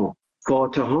 اما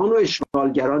فاتحان و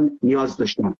اشغالگران نیاز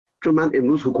داشتند. چون من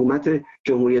امروز حکومت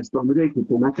جمهوری اسلامی رو یک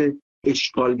حکومت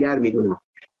اشغالگر میدونم.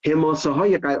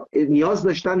 نیاز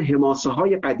داشتن حماسه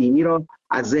های قدیمی را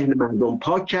از ذهن مردم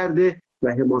پاک کرده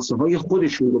و حماسه های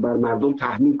خودشون رو بر مردم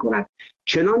تحمیل کنند،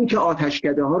 چنان که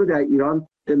آتشکده ها رو در ایران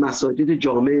به مساجد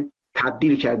جامع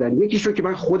تبدیل کردن. یکیش رو که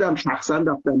من خودم شخصا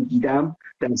رفتم دیدم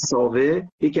در ساوه،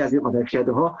 یکی از این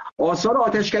آتشکده ها، آثار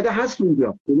آتشکده هست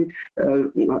اونجا، یعنی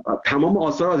تمام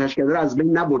آثار آتشکده رو از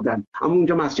بین نبردن، اما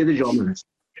اونجا مسجد جامع هست.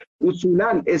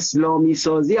 اصولا اسلامی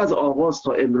سازی از آغاز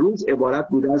تا امروز عبارت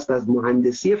بوده است از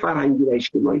مهندسی فرهنگی و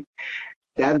اجتماعی.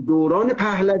 در دوران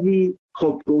پهلوی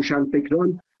خب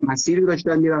روشنفکران مسیری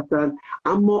داشتن میرفتن،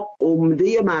 اما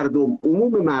عمده مردم،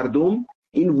 عموم مردم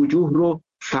این وجوه رو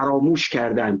فراموش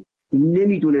کردن،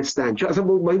 نمیدونستن، چون اصلا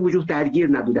با این وجوه درگیر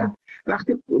نبودن.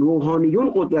 وقتی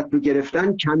روحانیون قدرت رو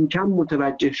گرفتن کم کم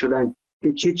متوجه شدن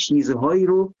که چه چیزهایی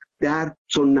رو در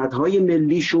سنت‌های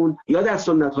ملیشون یا در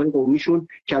سنت‌های قومیشون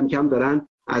کم کم دارن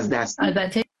از دست میدن.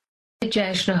 البته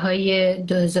جشن‌های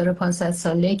 2500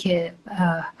 ساله که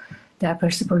در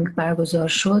پرسپولیس برگزار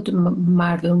شد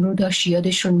مردم رو داشت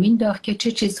یادشون مینداخت که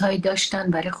چه چیزهایی داشتن،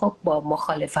 ولی خب با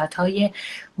مخالفت‌های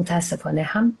متاسفانه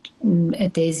هم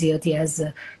عده زیادی از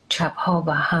چپ‌ها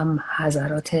و هم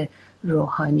حضرات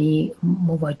روحانی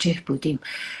مواجه بودیم.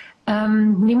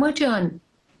 نیما جان،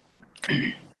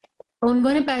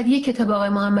 عنوان بعدی کتاب آقای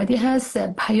محمدی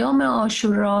هست پیام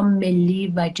عاشورا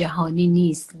ملی و جهانی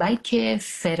نیست بلکه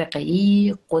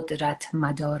فرقه‌ای، قدرت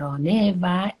مدارانه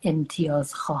و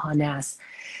امتیاز خواهانه است.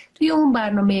 توی اون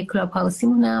برنامه کلاب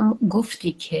هاوسیمون هم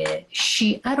گفتی که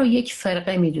شیعه رو یک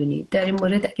فرقه میدونی. در این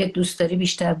مورد اگه دوست داری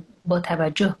بیشتر با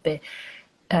توجه به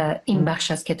این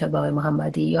بخش از کتاب آقای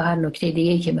محمدی یا هر نکته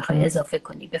دیگه‌ای که میخوای اضافه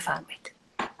کنی بفرمایید.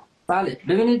 بله،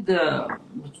 ببینید،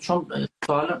 چون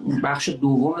بخش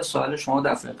دوم سوال شما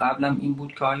دفعه قبلم این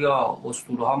بود که آیا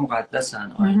اسطوره ها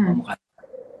مقدسن، آیین‌ها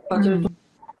مقدسن.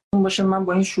 باشه، من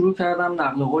با این شروع کردم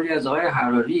نقل قولی از آقای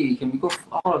حراری که میگفت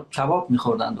آقا کباب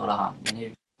میخوردن دور هم،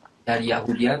 یعنی در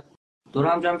یهودیت دور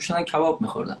هم جمع شدن کباب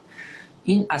میخوردن.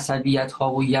 این عصبیت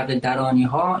ها و یقه درانی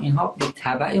ها، اینها به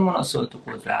تبع مناسبات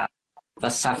قدرت و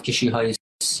صف‌کشی های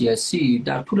سیاسی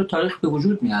در طول تاریخ به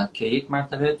وجود میاد که یک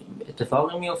مرتبه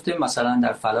اتفاقی میفته. مثلا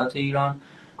در فلات ایران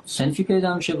صنفی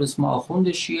پیدا میشه به اسم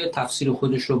آخوند شیعه، تفسیر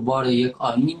خودش رو بار یک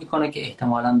آیینی میکنه که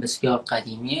احتمالاً بسیار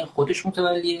قدیمیه، خودش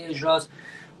متولی اجراست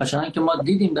و چنانکه ما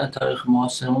دیدیم در تاریخ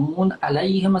معاصرمون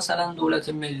علیه مثلا دولت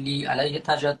ملی، علیه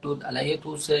تجدد، علیه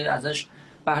توسعه ازش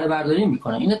بهره برداری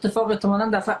میکنه. این اتفاق احتمالاً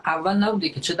دفعه اول نبوده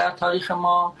که چه در تاریخ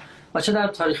ما و چه در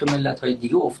تاریخ ملت‌های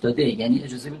دیگه افتاده. یعنی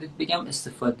اجازه بدید بگم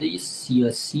استفاده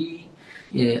سیاسی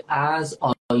از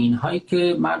آیین‌هایی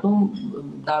که مردم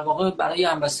در واقع برای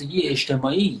همبستگی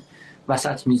اجتماعی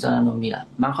وسط میذارن و میرن.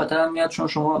 من خاطرم میاد چون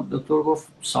شما دکتر گفت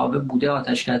صاحب بوده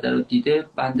آتشکده رو دیده،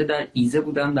 بنده در ایزه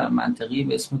بودم در منطقه‌ای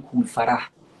به اسم کولفرح.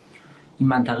 این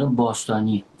منطقه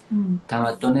باستانی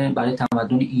تمدن برای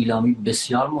تمدن ایلامی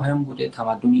بسیار مهم بوده.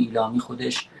 تمدن ایلامی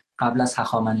خودش قبل از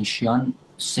هخامنشیان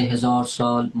 3000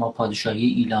 سال ما پادشاهی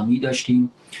ایلامی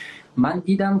داشتیم. من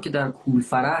دیدم که در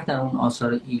کولفرح در اون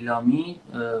آثار ایلامی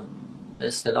به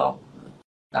اصطلاح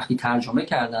وقتی ترجمه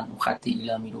کردن اون خط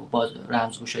ایلامی رو باز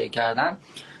رمزگشایی کردن،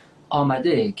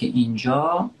 آمده که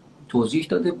اینجا توضیح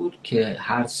داده بود که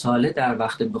هر ساله در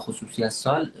وقت به خصوصی از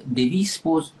سال 200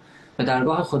 بز به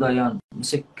درگاه خدایان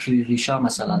مثل کریشا،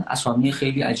 مثلا اسامی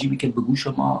خیلی عجیبی که به گوش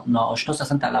ما ناآشناست،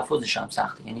 اصلا تلفظش هم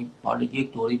سخته، یعنی حالا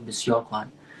یک دوره بسیار کهن،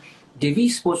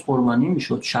 200 بز قربانی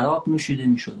میشد، شراب نوشیده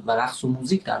میشد و رقص و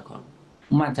موزیک در کار بود.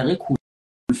 اون منطقه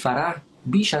کولفرح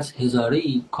بیش از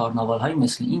هزاره‌ای کارناوال های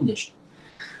مثل این داشت.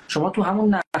 شما تو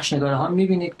همون نقشنگاره ها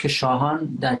میبینید که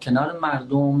شاهان در کنار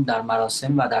مردم در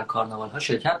مراسم و در کارناوال ها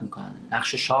شرکت میکنن.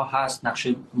 نقش شاه هست، نقش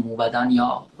موبدان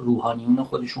یا روحانیون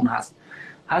خودشون هست.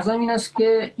 عرضم این است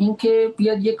که اینکه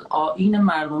بیاد یک آیین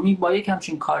مردمی با یک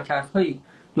همچین کارکردهایی،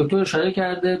 دکتر اشاره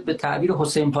کرده به تعبیر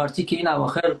حسین پارتی که این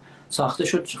اواخر ساخته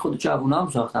شد، خود جوونا هم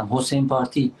ساختن حسین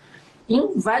پارتی. این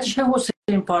وجه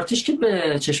حسین پارتیش که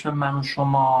به چشم من و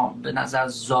شما به نظر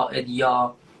زائد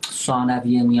یا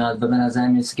ثانویه میاد و به نظر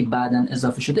میاد که بعداً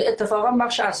اضافه شده، اتفاقا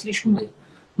بخش اصلیش بوده.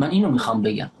 من اینو میخوام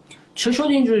بگم چه شد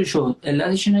اینجوری شد.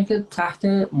 علتش اینه که تحت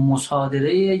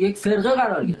مصادره یک فرقه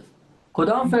قرار گرفت.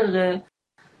 کدام فرقه؟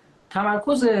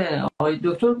 تمرکز آقای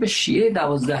دکتر به شیعه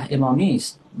 12 امامی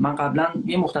است. من قبلا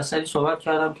یه مختصری صحبت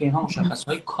کردم که اینها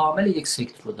مشخصهای کامل یک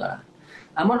سکت رو دارن،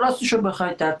 اما راستش رو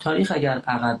بخواید در تاریخ اگر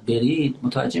عقب برید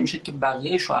متوجه میشید که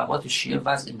بقیه شعبات شیعه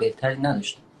وضع بهتری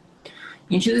نداشت.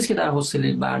 این چیزیست که در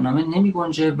حوصله برنامه نمی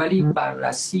گنجه، ولی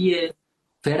بررسی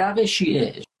فرق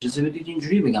شیعه، اجازه بدید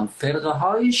اینجوری بگم، فرقه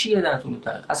های شیعه در طول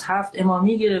تاریخ از 7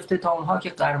 امامی گرفته تا اونها که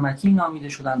قرمطی نامیده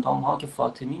شدن تا اونها که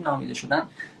فاطمی نامیده شدن،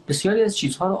 بسیاری از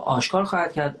چیزها رو آشکار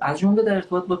خواهد کرد، از جمله در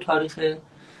ارتباط با تاریخ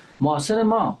معاصر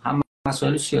ما. هم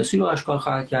مسائل سیاسی رو آشکار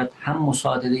خواهد کرد، هم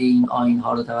مصادره این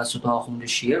آیین‌ها رو توسط آخوند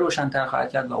شیعه روشن‌تر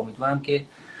خواهد کرد و امیدوارم که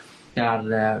در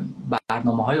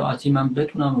برنامه‌های آتی من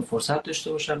بتونم و فرصت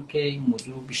داشته باشم که این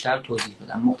موضوع رو بیشتر توضیح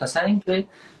بدم. مختصر این که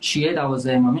شیعه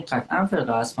 12 امامی قطعا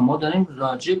فرقه است و ما داریم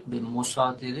راجع به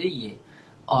مصادره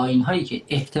آیین‌هایی که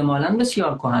احتمالاً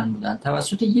بسیار کهن بودن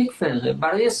توسط یک فرقه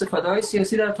برای استفاده‌های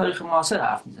سیاسی در تاریخ معاصر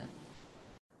حرف می‌زنیم.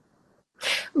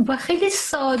 و خیلی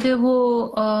ساده و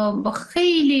با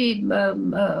خیلی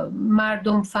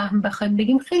مردم فهم بخوایم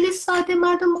بگیم، خیلی ساده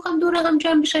مردم میخوان دور هم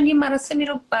جمع بشن یه مراسمی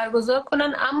رو برگزار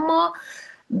کنن، اما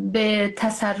به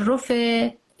تصرف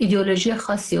ایدئولوژی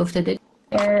خاصی افتاده.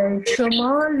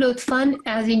 شما لطفاً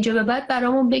از اینجا به بعد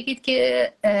برامون بگید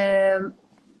که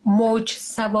موج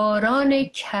سواران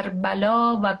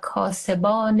کربلا و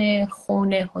کاسبان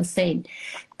خون حسین،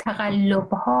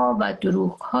 تقلب‌ها و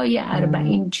دروغ‌های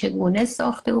اربعین چگونه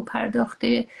ساخته و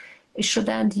پرداخته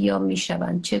شدند یا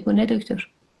میشوند؟ چگونه دکتر؟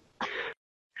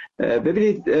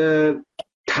 ببینید،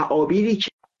 تعابیری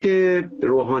که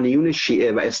روحانیون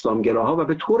شیعه و اسلامگراها و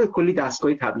به طور کلی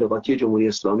دستگاه تبلیغاتی جمهوری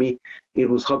اسلامی این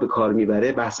روزها به کار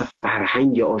میبره، بحث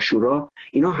فرهنگ عاشورا،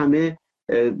 اینا همه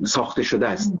ساخته شده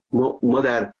است. ما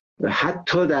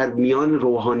حتی در میان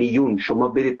روحانیون شما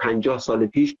برید 50 سال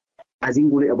پیش از این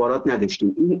گونه عبارات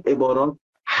نداشتیم. این عبارات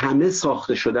همه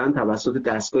ساخته شدن توسط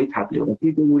دستگاه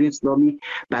تبلیغاتی جمهوری اسلامی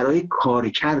برای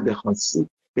کارکرد خاصی.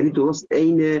 یعنی درست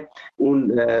عین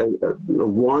اون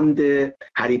واند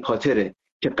هری پاتره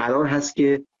که قرار هست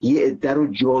که یه عده رو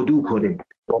جادو کنه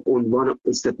با عنوان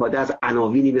استفاده از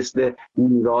عناوینی مثل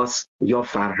میراث یا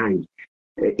فرهنگ.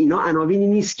 اینا عناوینی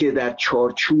نیست که در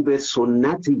چارچوب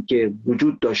سنتی که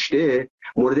وجود داشته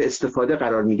مورد استفاده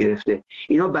قرار می گرفته.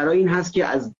 اینا برای این هست که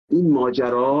از این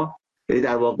ماجرا،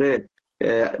 در واقع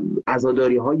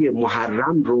عزاداری های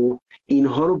محرم رو،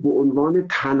 اینها رو به عنوان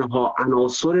تنها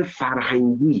عناصر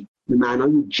فرهنگی به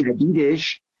معنای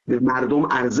جدیدش به مردم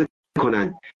عرضه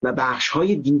کنند و بخش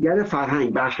های دیگر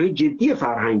فرهنگ، بخش های جدی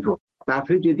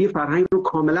فرهنگ رو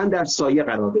کاملا در سایه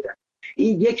قرار بدن.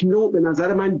 این یک نوع به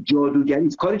نظر من جادوگری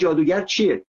است. کار جادوگر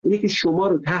چیه؟ اینه که شما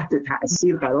رو تحت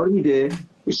تأثیر قرار میده،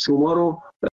 شما رو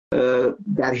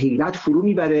در حیرت فرو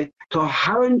میبره تا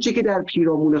هر آنچه که در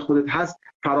پیرامون خودت هست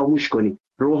فراموش کنی.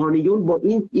 روحانیون با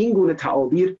این گونه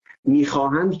تعابیر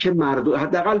میخواهند که مردم،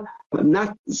 حداقل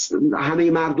نه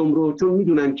همه مردم رو، چون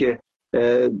میدونن که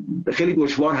خیلی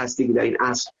دشوار هستی در این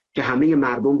عصر که همه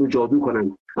مردم رو جادو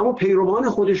کنن، اما پیروان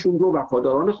خودشون رو،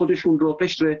 وفاداران خودشون رو،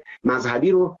 قشر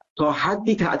مذهبی رو تا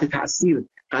حدی تحت تأثیر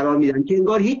قرار میدن که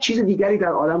انگار هیچ چیز دیگری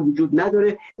در عالم وجود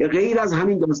نداره غیر از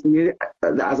همین داستان،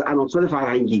 از عناصر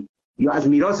فرهنگی یا از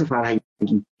میراث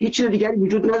فرهنگی. هیچ چیز دیگری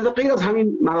وجود نداره غیر از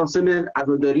همین مراسم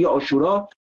عزاداری عاشورا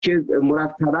که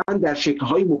مرتباً در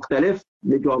شکل‌های مختلف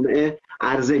به جامعه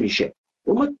عرضه میشه.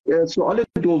 اما سوال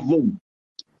دوم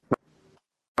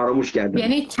فراموش کردم.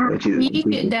 یعنی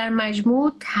تهیج در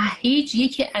مجموع، تهیج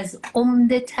یکی از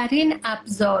عمده ترین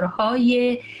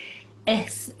ابزارهای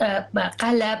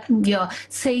غلب یا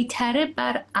سیطره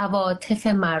بر عواطف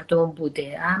مردم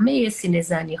بوده. همه سینه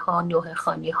زنی ها، نوحه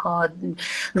خوانی ها،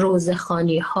 روزه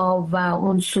خوانی ها و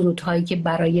اون سرودهایی که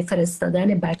برای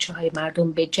فرستادن بچه های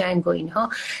مردم به جنگ و اینها،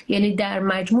 یعنی در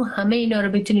مجموع همه اینا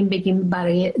رو بتونیم بگیم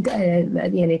برای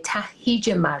یعنی تهییج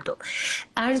مردم.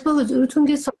 عرض به حضورتون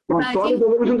که سوال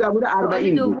دومتون در مورد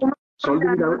 40 بود.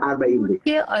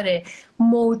 آره،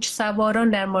 موج سواران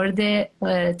در مورد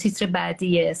تیتر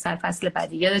بعدی، سرفصل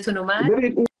بعدی، یادتون اومد؟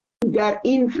 ببینید،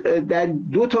 در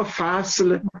 2 تا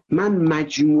فصل من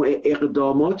مجموعه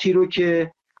اقداماتی رو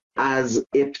که از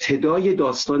ابتدای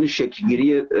داستان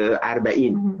شکلگیری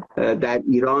 40 در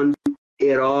ایران،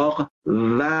 عراق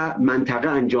و منطقه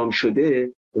انجام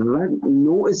شده و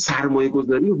نوع سرمایه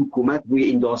گذاری حکومت روی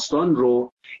این داستان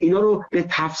رو، اینا رو به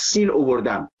تفصیل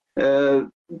آوردم.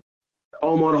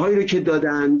 آمارهایی رو که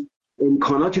دادند،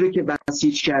 امکاناتی رو که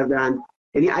بسیج کردند،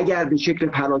 یعنی اگر به شکل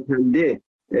پراکنده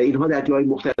اینها در جای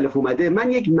مختلف اومده،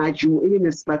 من یک مجموعه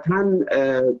نسبتاً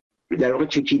در واقع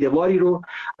چکیده‌واری رو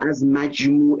از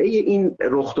مجموعه این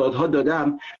رخدادها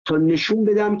دادم تا نشون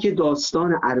بدم که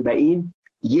داستان 40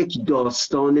 یک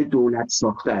داستان دولت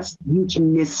ساخته است، هیچ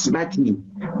نسبتی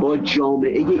با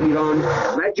جامعه ایران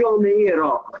و جامعه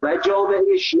عراق و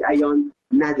جامعه شیعیان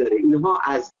نداره. اینها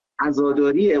از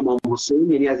عزاداری امام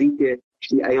حسین، یعنی از اینکه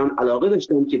شیعیان علاقه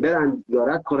داشتن که برن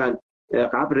زیارت کنن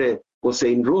قبر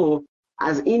حسین رو،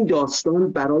 از این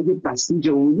داستان برای بسیج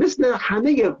عمومی، مثل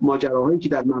همه ماجراهایی که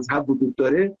در مذهب وجود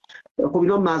داره، خب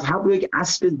اینا مذهب رو یک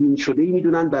اسب دین شده‌ای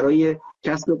میدونن برای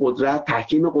کسب قدرت،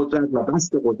 تحکیم قدرت و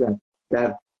بسط قدرت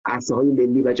در عرصه‌های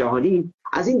ملی و جهانی.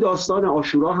 از این داستان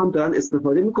عاشورا هم دارن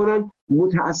استفاده میکنن.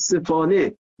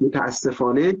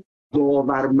 متاسفانه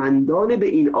باورمندان به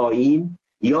این آیین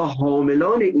یا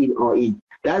حاملان این آیین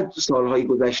در سالهای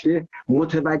گذشته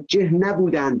متوجه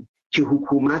نبودند که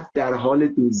حکومت در حال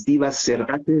دزدی و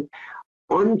سرقت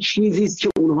آن چیزی است که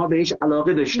اونها بهش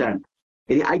علاقه داشتند.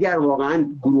 یعنی اگر واقعا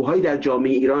گروه‌هایی در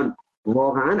جامعه ایران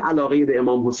واقعا علاقه به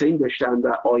امام حسین داشتند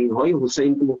و آیین‌های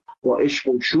حسین رو با عشق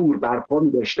و شور برپا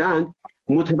می‌داشتند،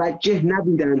 متوجه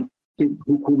نبودند که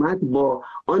حکومت با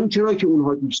آنچه را که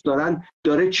اونها دوست دارن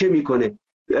داره چه میکنه.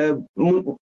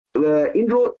 این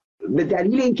رو به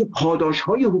دلیل اینکه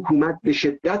پاداش‌های حکومت به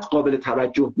شدت قابل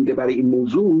توجه بوده برای این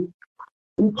موضوع،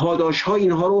 اون پاداش‌ها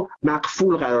اینها رو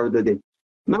مقفول قرار داده.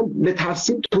 من به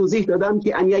تفصیل توضیح دادم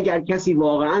که اگر کسی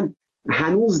واقعا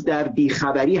هنوز در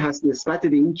بیخبری هست نسبت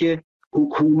به اینکه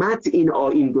حکومت این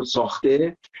آیین رو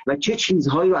ساخته و چه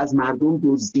چیزهایی رو از مردم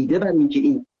دزدیده برای اینکه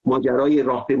این ماجرای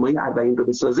راهپیمایی اربعین رو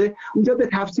بسازه، اونجا به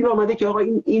تفصیل آمده که آقا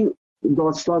این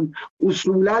داستان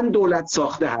اصولا دولت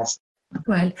ساخته هست.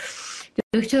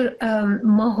 دکتر،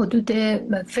 ما حدود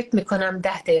فکر میکنم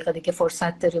 10 دقیقه دیگه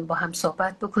فرصت داریم با هم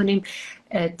صحبت بکنیم.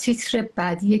 تیتر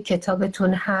بعدی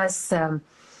کتابتون هست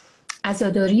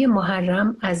عزاداری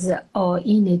محرم از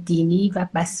آیین دینی و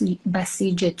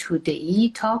بسیج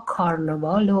توده‌ای تا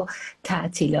کارناوال و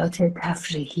تعطیلات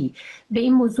تفریحی. به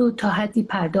این موضوع تا حدی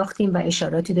پرداختیم و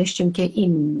اشاراتی داشتیم که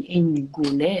این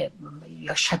گونه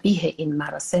یا شبیه این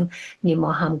مراسم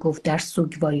نیما هم گفت در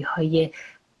سوگواری‌های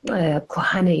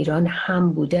کهن ایران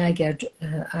هم بوده، اگر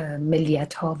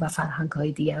ملیت ها و فرهنگ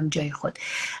های دیگه هم جای خود.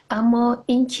 اما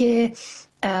اینکه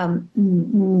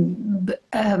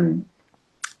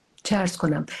چه عرض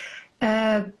کنم،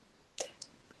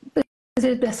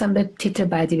 بسیم به تیتر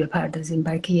بعدی بپردازیم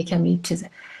برکه یکمی چیزه.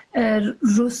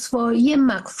 رسوایی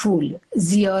مقفول،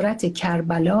 زیارت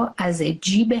کربلا از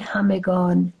جیب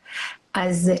همگان.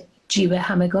 از جیب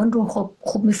همگان رو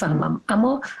خوب میفهمم،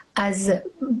 اما از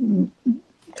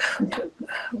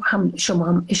شما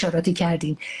هم اشاراتی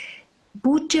کردین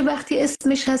بودجه، وقتی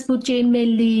اسمش هست بودجه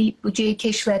ملی، بودجه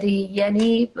کشوری،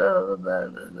 یعنی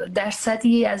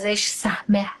درصدی ازش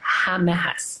سهم همه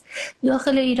هست.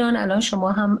 داخل ایران الان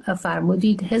شما هم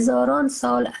فرمودید هزاران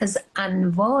سال از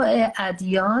انواع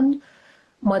ادیان،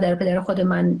 مادر پدر خود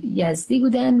من یزدی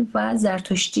بودن و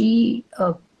زرتشتی،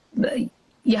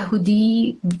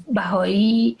 یهودی،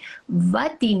 بهایی و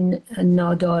دین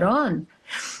ناداران.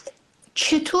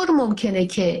 چطور ممکنه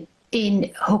که این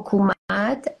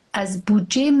حکومت از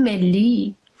بودجه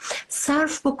ملی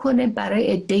صرف بکنه برای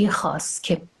عده خاص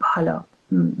که حالا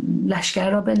لشکر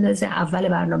را بندازه؟ اول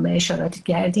برنامه اشاراتی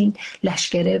کردین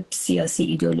لشکر سیاسی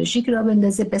ایدئولوژیک را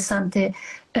بندازه به سمت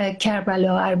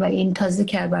کربلا اربعین. تازه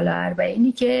کربلا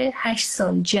اربعینی که 8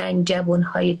 سال جنگ،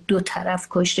 جوانهای دو طرف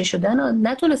کشته شدن و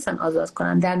نتونستن آزاد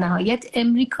کنن. در نهایت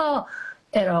امریکا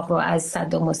عراق رو از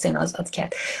صدام حسین آزاد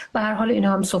کرد. به هر حال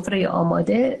اینا هم سفره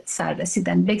آماده سر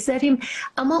رسیدن. بگذاریم،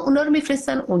 اما اونا رو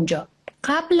میفرستن اونجا.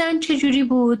 قبلا چجوری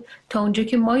بود؟ تا اونجا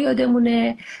که ما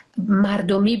یادمونه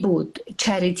مردمی بود،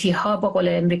 چریتی ها با قول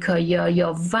امریکایی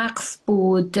یا وقف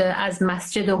بود، از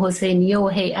مسجد حسینیه و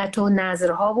هیئت و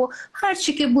نظرها و هر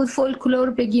چی که بود، فولکلور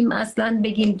بگیم، اصلا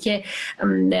بگیم که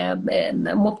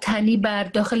مبتنی بر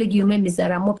داخل گیومه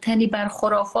میذارم، مبتنی بر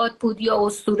خرافات بود یا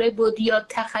اسطوره بود یا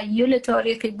تخیل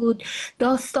تاریخی بود،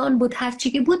 داستان بود، هر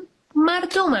چی که بود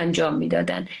مردم انجام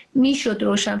میدادن. میشد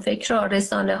روشنفکرها،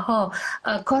 رسانه ها،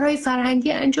 کارهای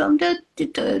فرهنگی انجام داد،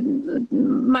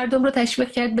 مردم رو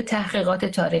تشویق کرد به تحقیقات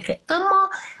تاریخی. اما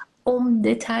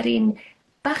عمده ترین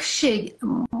بخش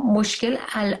مشکل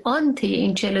الان طی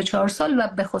این 44 سال و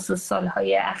به خصوص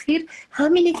سالهای اخیر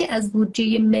همینه که از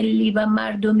بودجه ملی و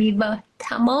مردمی و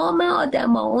تمام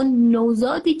آدما، اون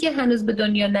نوزادی که هنوز به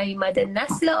دنیا نیامده،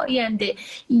 نسل آینده،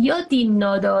 یا دین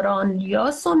ناداران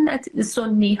یا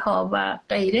سنی ها و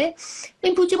غیره،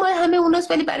 این بودجه مال همه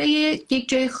اوناست ولی برای یک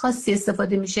جای خاصی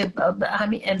استفاده میشه.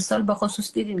 همین امسال به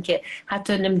خصوص دیدین که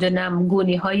حتی نمیدونم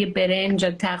گونی های برنج،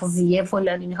 تغذیه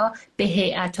فلان اینها به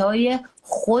هیئت های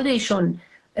خودشون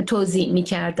توزیع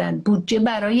میکردن، بودجه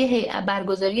برای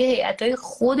برگزاری هیئت‌های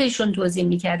خودشون توزیع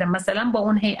میکردن. مثلا با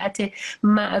اون هیئت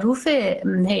معروف،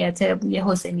 هیئت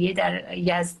حسینیه در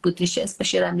یزد بودش،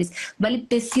 اسمش یادم نیست، ولی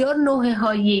بسیار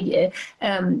نوحه‌های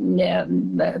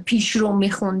پیشرو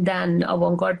میخوندن،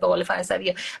 آوانگارد به قول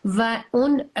فرانسوی، و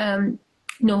اون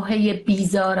نوحه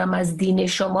بیزارم از دین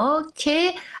شما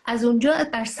که از اونجا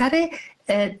بر سر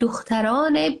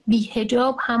دختران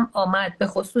بی‌حجاب هم آمد، به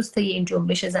خصوص طی این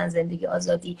جنبش زن زندگی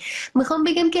آزادی. میخوام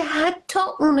بگم که حتی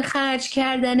اون خرج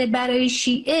کردن برای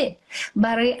شیعه،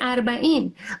 برای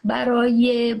اربعین،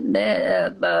 برای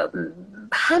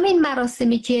همین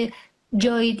مراسمی که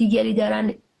جای دیگری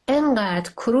دارن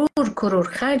انقدر کرور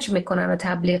خرج میکنن و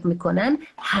تبلیغ میکنن،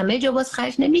 همه جا باز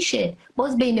خرج نمیشه.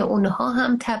 باز بین اونها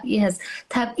هم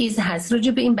تبعیض هست.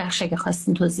 راجع به این بخش اگه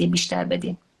خواستین توضیح بیشتر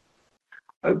بدین.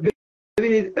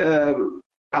 ببینید،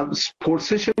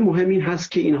 پرسش مهم این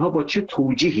هست که اینها با چه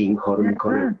توجیهی این کارو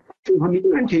میکنن. اینها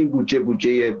میدونن که این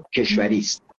بودجه کشوری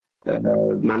است،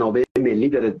 منابع ملی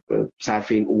داره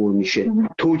صرف این امور میشه.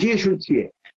 توجیهشون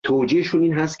چیه؟ توجیهشون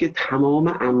این هست که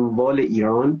تمام اموال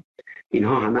ایران،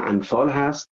 اینها همه انفال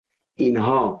هست،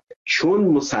 اینها چون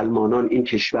مسلمانان این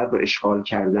کشور رو اشغال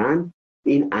کردن،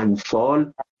 این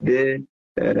انفال به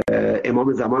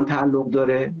امام زمان تعلق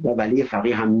داره و ولی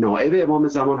فقیه هم نائب امام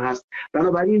زمان هست.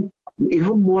 بنابراین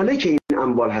اینها مالک این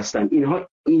اموال هستن. اینها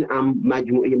این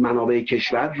مجموعه منابع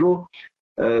کشور رو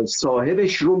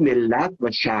صاحبش رو ملت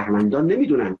و شهروندان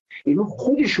نمیدونن، اینها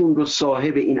خودشون رو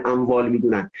صاحب این اموال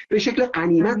میدونن، به شکل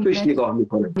غنیمت بهش نگاه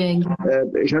میکنن.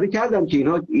 اشاره کردم که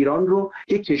اینها ایران رو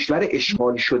یک کشور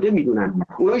اشغال شده میدونن.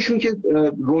 اونایشون که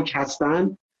روک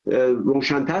هستن،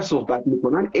 روشن‌تر صحبت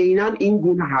میکنن، عیناً این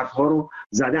گونه حرفها رو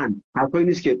زدن. حرفایی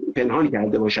نیست که پنهان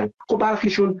کرده باشن. خب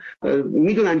برخیشون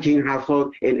میدونن که این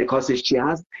حرفا انعکاسش چی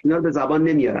هست، اینا رو به زبان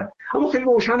نمیارن. اما خیلی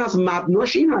روشن هست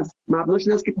مبناش این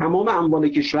هست که تمام اموال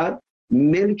کشور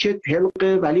ملک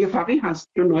طلق ولی فقیه هست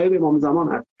که نایب امام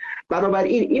زمان هست.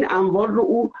 بنابراین این اموال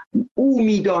رو او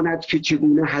میداند که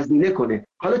چگونه هزینه کنه.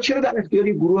 حالا چرا در اختیار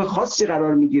گروه خاصی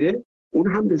قرار میگیره؟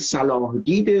 اون هم به صلاح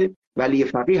دید ولی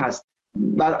فقیه هست.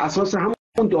 بر اساس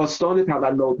همون داستان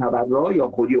تولا و تبرا یا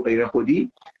خودی و غیر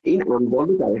خودی، این اموال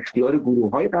رو در اختیار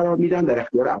گروه‌های قرار میدن، در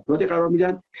اختیار افرادی قرار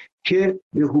میدن که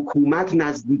به حکومت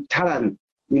نزدیکترن.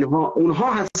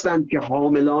 اونها هستند که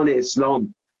حاملان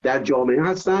اسلام در جامعه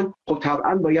هستند. خب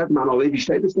طبعا باید منابع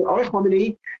بیشتری بسازن. آقای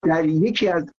خامنه‌ای در یکی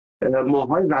از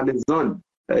ماه‌های رمضان،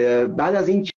 بعد از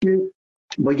اینکه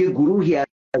با یک گروهی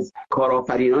از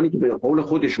کارآفرینانی که به قول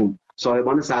خودشون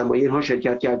صاحبان سرمایه اینها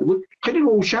شرکت کرده بود، خیلی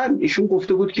روشن ایشون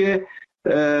گفته بود که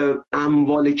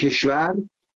اموال کشور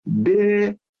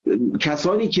به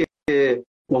کسانی که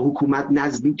با حکومت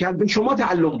نزدیکن به شما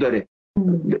تعلق داره.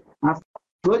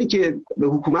 افرادی که به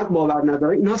حکومت باور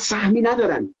ندارن، اینها سهمی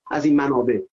ندارن از این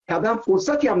منابع، طبعا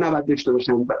فرصتی هم نباید داشته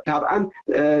باشن، طبعا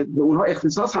به اونها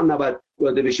اختصاص هم نباید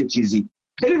داده بشه چیزی.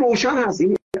 خیلی روشن هست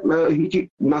این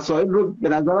مسائل رو. به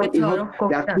نظرم اینها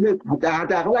در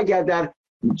حداقل اگر در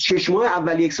 6 ماه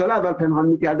اول، 1 سال اول پنهان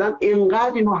می‌کردن،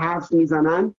 اینقدر اینها حرف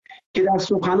میزنن که در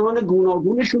سخنان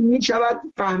گوناگونشون میشود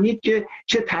فهمید که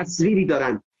چه تصویری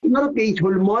دارن. اینا رو بیت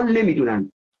المال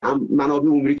نمیدونن، منابع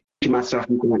عمومی که مصرف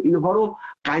میکنن، اینها رو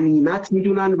غنیمت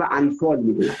میدونن و انفال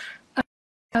میدونن.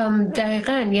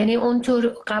 دقیقاً، یعنی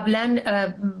اونطور قبلا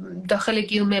داخل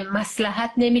گیوم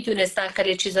مصلحت نمیتونستن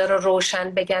خیلی چیزا رو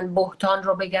روشن بگن، بهتان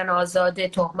رو بگن آزاده،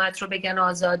 تهمت رو بگن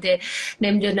آزاده،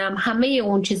 نمیدونم همه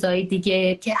اون چیزای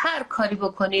دیگه که هر کاری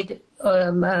بکنید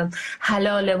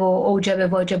حلاله و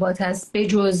اوجب واجبات هست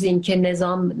بجز این که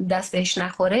نظام دست بهش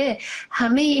نخوره.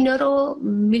 همه اینا رو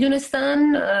میدونستن،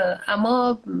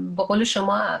 اما با قول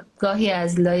شما گاهی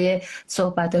از لای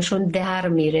صحبتاشون در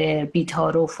میره،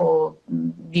 بی‌تعارف و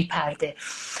بی پرده.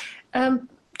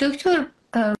 دکتر،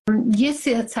 یه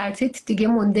سرتیت دیگه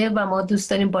مونده و ما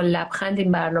دوست داریم با لبخند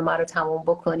این برنامه رو تموم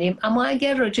بکنیم، اما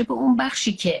اگر راجع به اون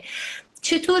بخشی که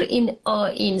چطور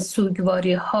این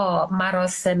سوگواری ها،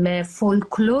 مراسم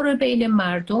فولکلور بین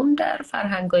مردم در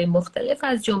فرهنگ‌های مختلف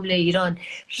از جمله ایران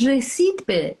رسید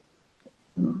به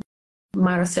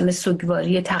مراسم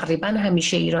سوگواری، تقریبا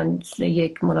همیشه ایران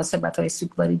یک مناسبت‌های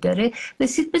سوگواری داره،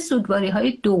 رسید به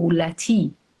سوگواری‌های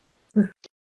دولتی.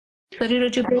 داری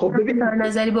راجع به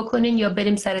نظری بکنین یا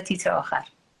بریم سر تیتر آخر؟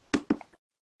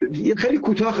 خیلی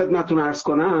کوتاه خدمتتون عرض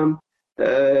کنم.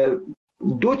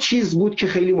 2 چیز بود که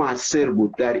خیلی مؤثر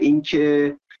بود در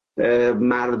اینکه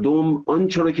مردم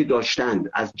آنچه را که داشتند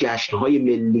از جشن‌های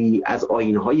ملی، از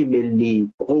آیین‌های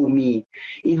ملی، قومی،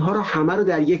 اینها را همه را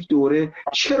در یک دوره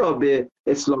چرا به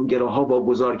اسلامگراها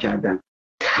واگذار کردند.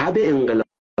 تب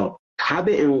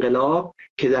انقلاب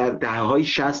که در دهه‌های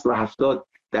 60 و 70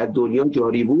 در دنیا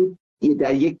جاری بود،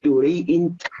 در یک دوره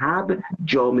این تب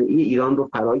جامعه ایران رو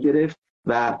فرا گرفت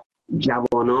و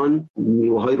جوانان،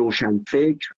 نیروهای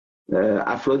روشنفکر،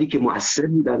 افرادی که مؤثر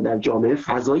بودن در جامعه،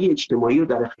 فضای اجتماعی رو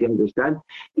در اختیار داشتن،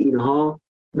 اینها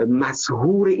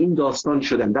مسحور این داستان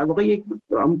شدن. در واقع یک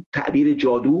تعبیر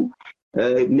جادو،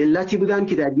 ملتی بودن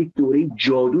که در یک دوره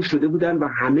جادو شده بودن و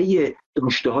همه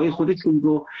داشته‌های خودشون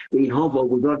رو به اینها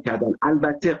واگذار کردن.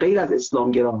 البته غیر از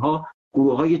اسلامگراها،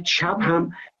 گروه‌های چپ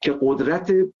هم که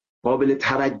قدرت قابل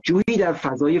توجهی در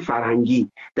فضای فرهنگی،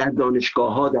 در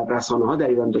دانشگاه‌ها، در رسانه‌ها در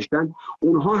ایران داشتن،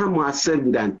 اونها هم مؤثر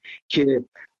بودن که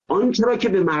آنچه را که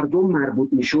به مردم مربوط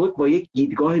میشد با یک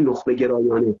دیدگاه نخبه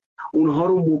گرایانه، اونها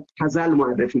رو مبتذل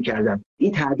معرفی کردن.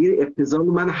 این تعبیر ابتذال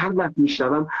من هر وقت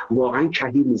میشنوم واقعا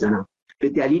کهیر میزنم، به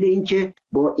دلیل اینکه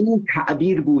با این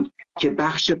تعبیر بود که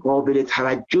بخش قابل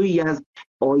توجهی از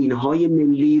آیین‌های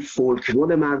ملی،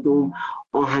 فولکلور مردم،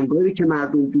 آهنگایی که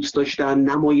مردم دوست داشتن،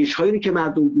 نمایش‌هایی که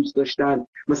مردم دوست داشتن،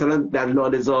 مثلا در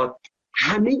لاله‌زار،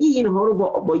 همه اینها رو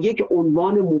با یک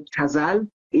عنوان مبتذل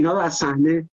اینها رو از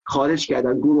صحنه خارج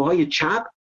کردن. گروه‌های چپ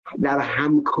در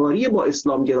همکاری با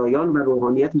اسلامگرایان و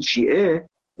روحانیت شیعه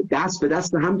دست به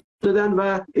دست هم دادن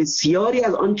و بسیاری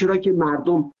از آنچه را که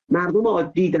مردم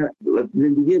عادی در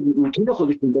زندگی روتین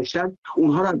خودشون داشتن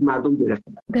اونها را از مردم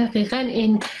گرفتن. دقیقاً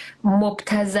این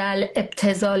مبتذل،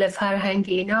 ابتذال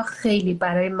فرهنگی اینا خیلی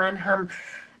برای من هم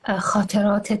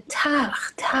خاطرات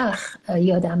تلخ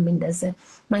یادم میندازه.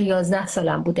 من 11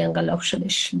 سالم بود انقلاب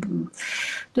شدش.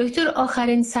 دکتر،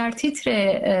 آخرین سرتیتر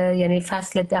یعنی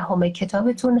فصل 10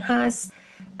 کتابتون هست،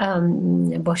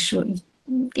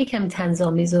 یکم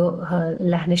طنزآمیز و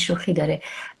لحن شوخی داره،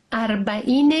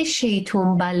 40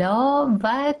 شیطون بلا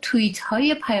و توییت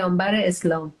های پیامبر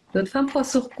اسلام. لطفاً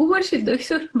پاسخگو باشید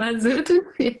دکتر، منظورتون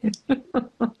چیه؟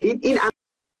 این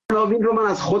عناوین رو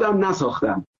من از خودم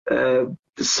نساختم.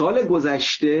 سال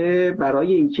گذشته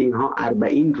برای اینکه اینها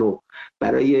 40 رو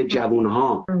برای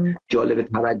جوانها جالب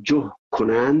توجه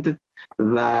کنند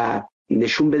و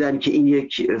نشون بدن که این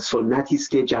یک سنتی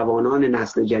است که جوانان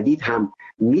نسل جدید هم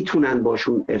میتونن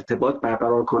باشون ارتباط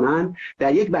برقرار کنن،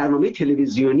 در یک برنامه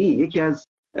تلویزیونی یکی از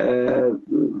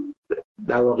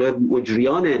در واقع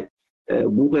مجریان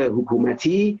بوق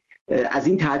حکومتی از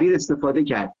این تعبیر استفاده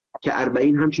کرد که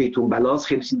 40 هم شیطون بلاست.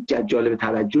 خیلی جالب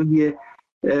توجهیه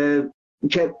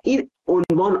که این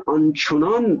عنوان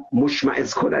آنچنان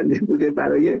مشمئز کننده بوده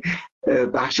برای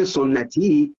بخش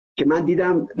سنتی که من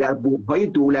دیدم در بورهای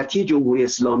دولتی جمهوری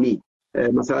اسلامی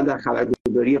مثلا در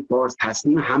خبرگزاری فارس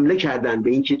تصمیم حمله کردن به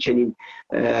اینکه چنین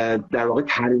در واقع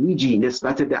ترویجی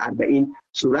نسبت به 40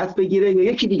 صورت بگیره، یا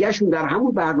یکی دیگهشون در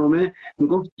همون برنامه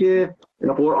میگفت که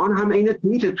قرآن هم عین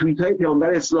توییت‌های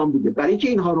پیامبر اسلام بوده. برای اینکه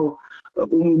اینها رو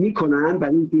عمومی کنن،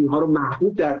 برای اینکه اینها رو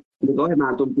محبوب در نگاه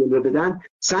مردم جلوه بدن،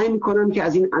 سعی میکنن که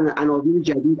از این عناوین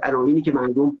جدید، عناوینی که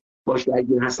مردم باش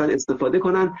درگیر هستن استفاده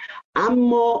کنن.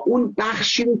 اما اون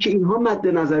بخشی رو که اینها مد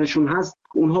نظرشون هست،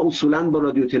 اونها اصولا با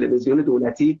رادیو تلویزیون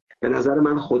دولتی به نظر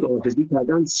من خداحافظی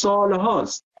کردن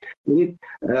سالهاست. یعنی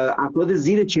افراد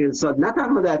زیر 40 سال نه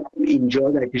تنها در اینجا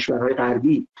در کشورهای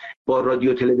غربی با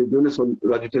رادیو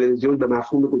تلویزیون به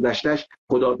مفهوم گذشته‌اش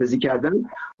خداحافظی کردن،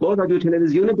 با رادیو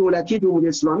تلویزیون دولتی جمهوری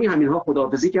اسلامی همینها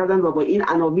خداحافظی کردن و با این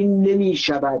عناوین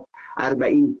نمی‌شود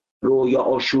 40 رو یا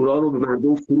عاشورا رو به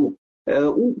مردم فروخت.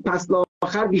 اون فصل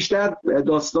آخر بیشتر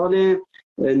داستان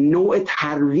نوع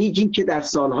ترویجی که در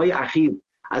سالهای اخیر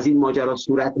از این ماجرا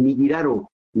صورت میگیره رو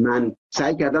من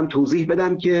سعی کردم توضیح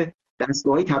بدم که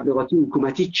دستگاه‌های تبلیغاتی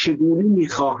حکومتی چگونه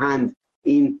میخواهند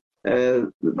این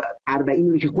 40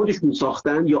 رو که خودشون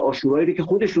ساختن یا عاشورایی رو که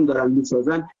خودشون دارن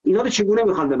میسازن، اینا رو چگونه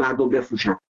میخوان به مردم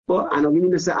بفروشن با عناوینی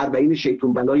مثل 40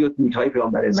 شیطون بلا یا توییت‌های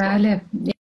پیامبر اسلام. بله،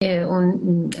 اون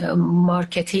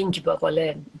مارکتینگ به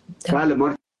قول.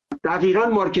 بله، دقیقاً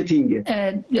مارکتینگ.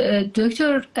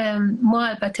 دکتر، ما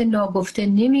البته ناگفته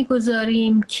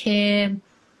نمیگذاریم که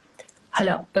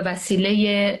حالا به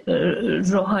وسیله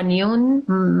روحانیون،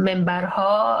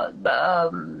 منبرها،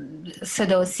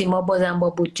 صدا و سیما بازم با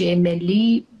بودجه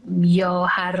ملی یا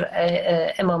هر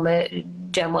امام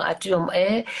جماعت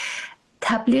جمعه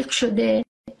تبلیغ شده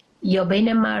یا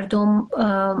بین مردم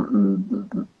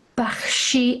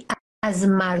بخشی از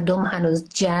مردم هنوز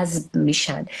جذب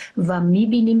میشن و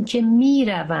میبینیم که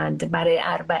میروند برای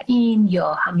 40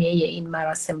 یا همه این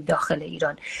مراسم داخل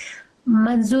ایران.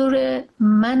 منظور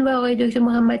من و آقای دکتر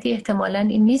محمدی احتمالاً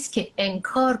این نیست که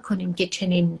انکار کنیم که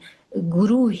چنین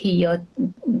گروهی یا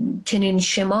چنین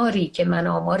شماری که من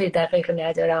آمار دقیق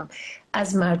ندارم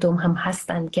از مردم هم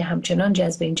هستند که همچنان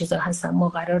جذب این چیزا هستن. ما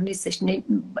قرار نیستش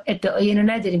ادعای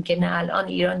اینو نداریم که نه الان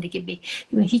ایران دیگه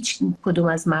هیچ کدوم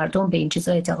از مردم به این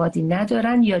چیزا اعتقادی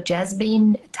ندارن یا جذب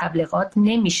این تبلیغات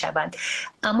نمیشوند،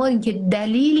 اما اینکه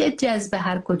دلیل جذب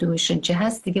هر کدومشون چه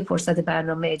هست دیگه فرصت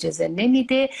برنامه اجازه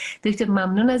نمیده. دکتر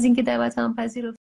ممنون از اینکه دعوتم پذیرفتید.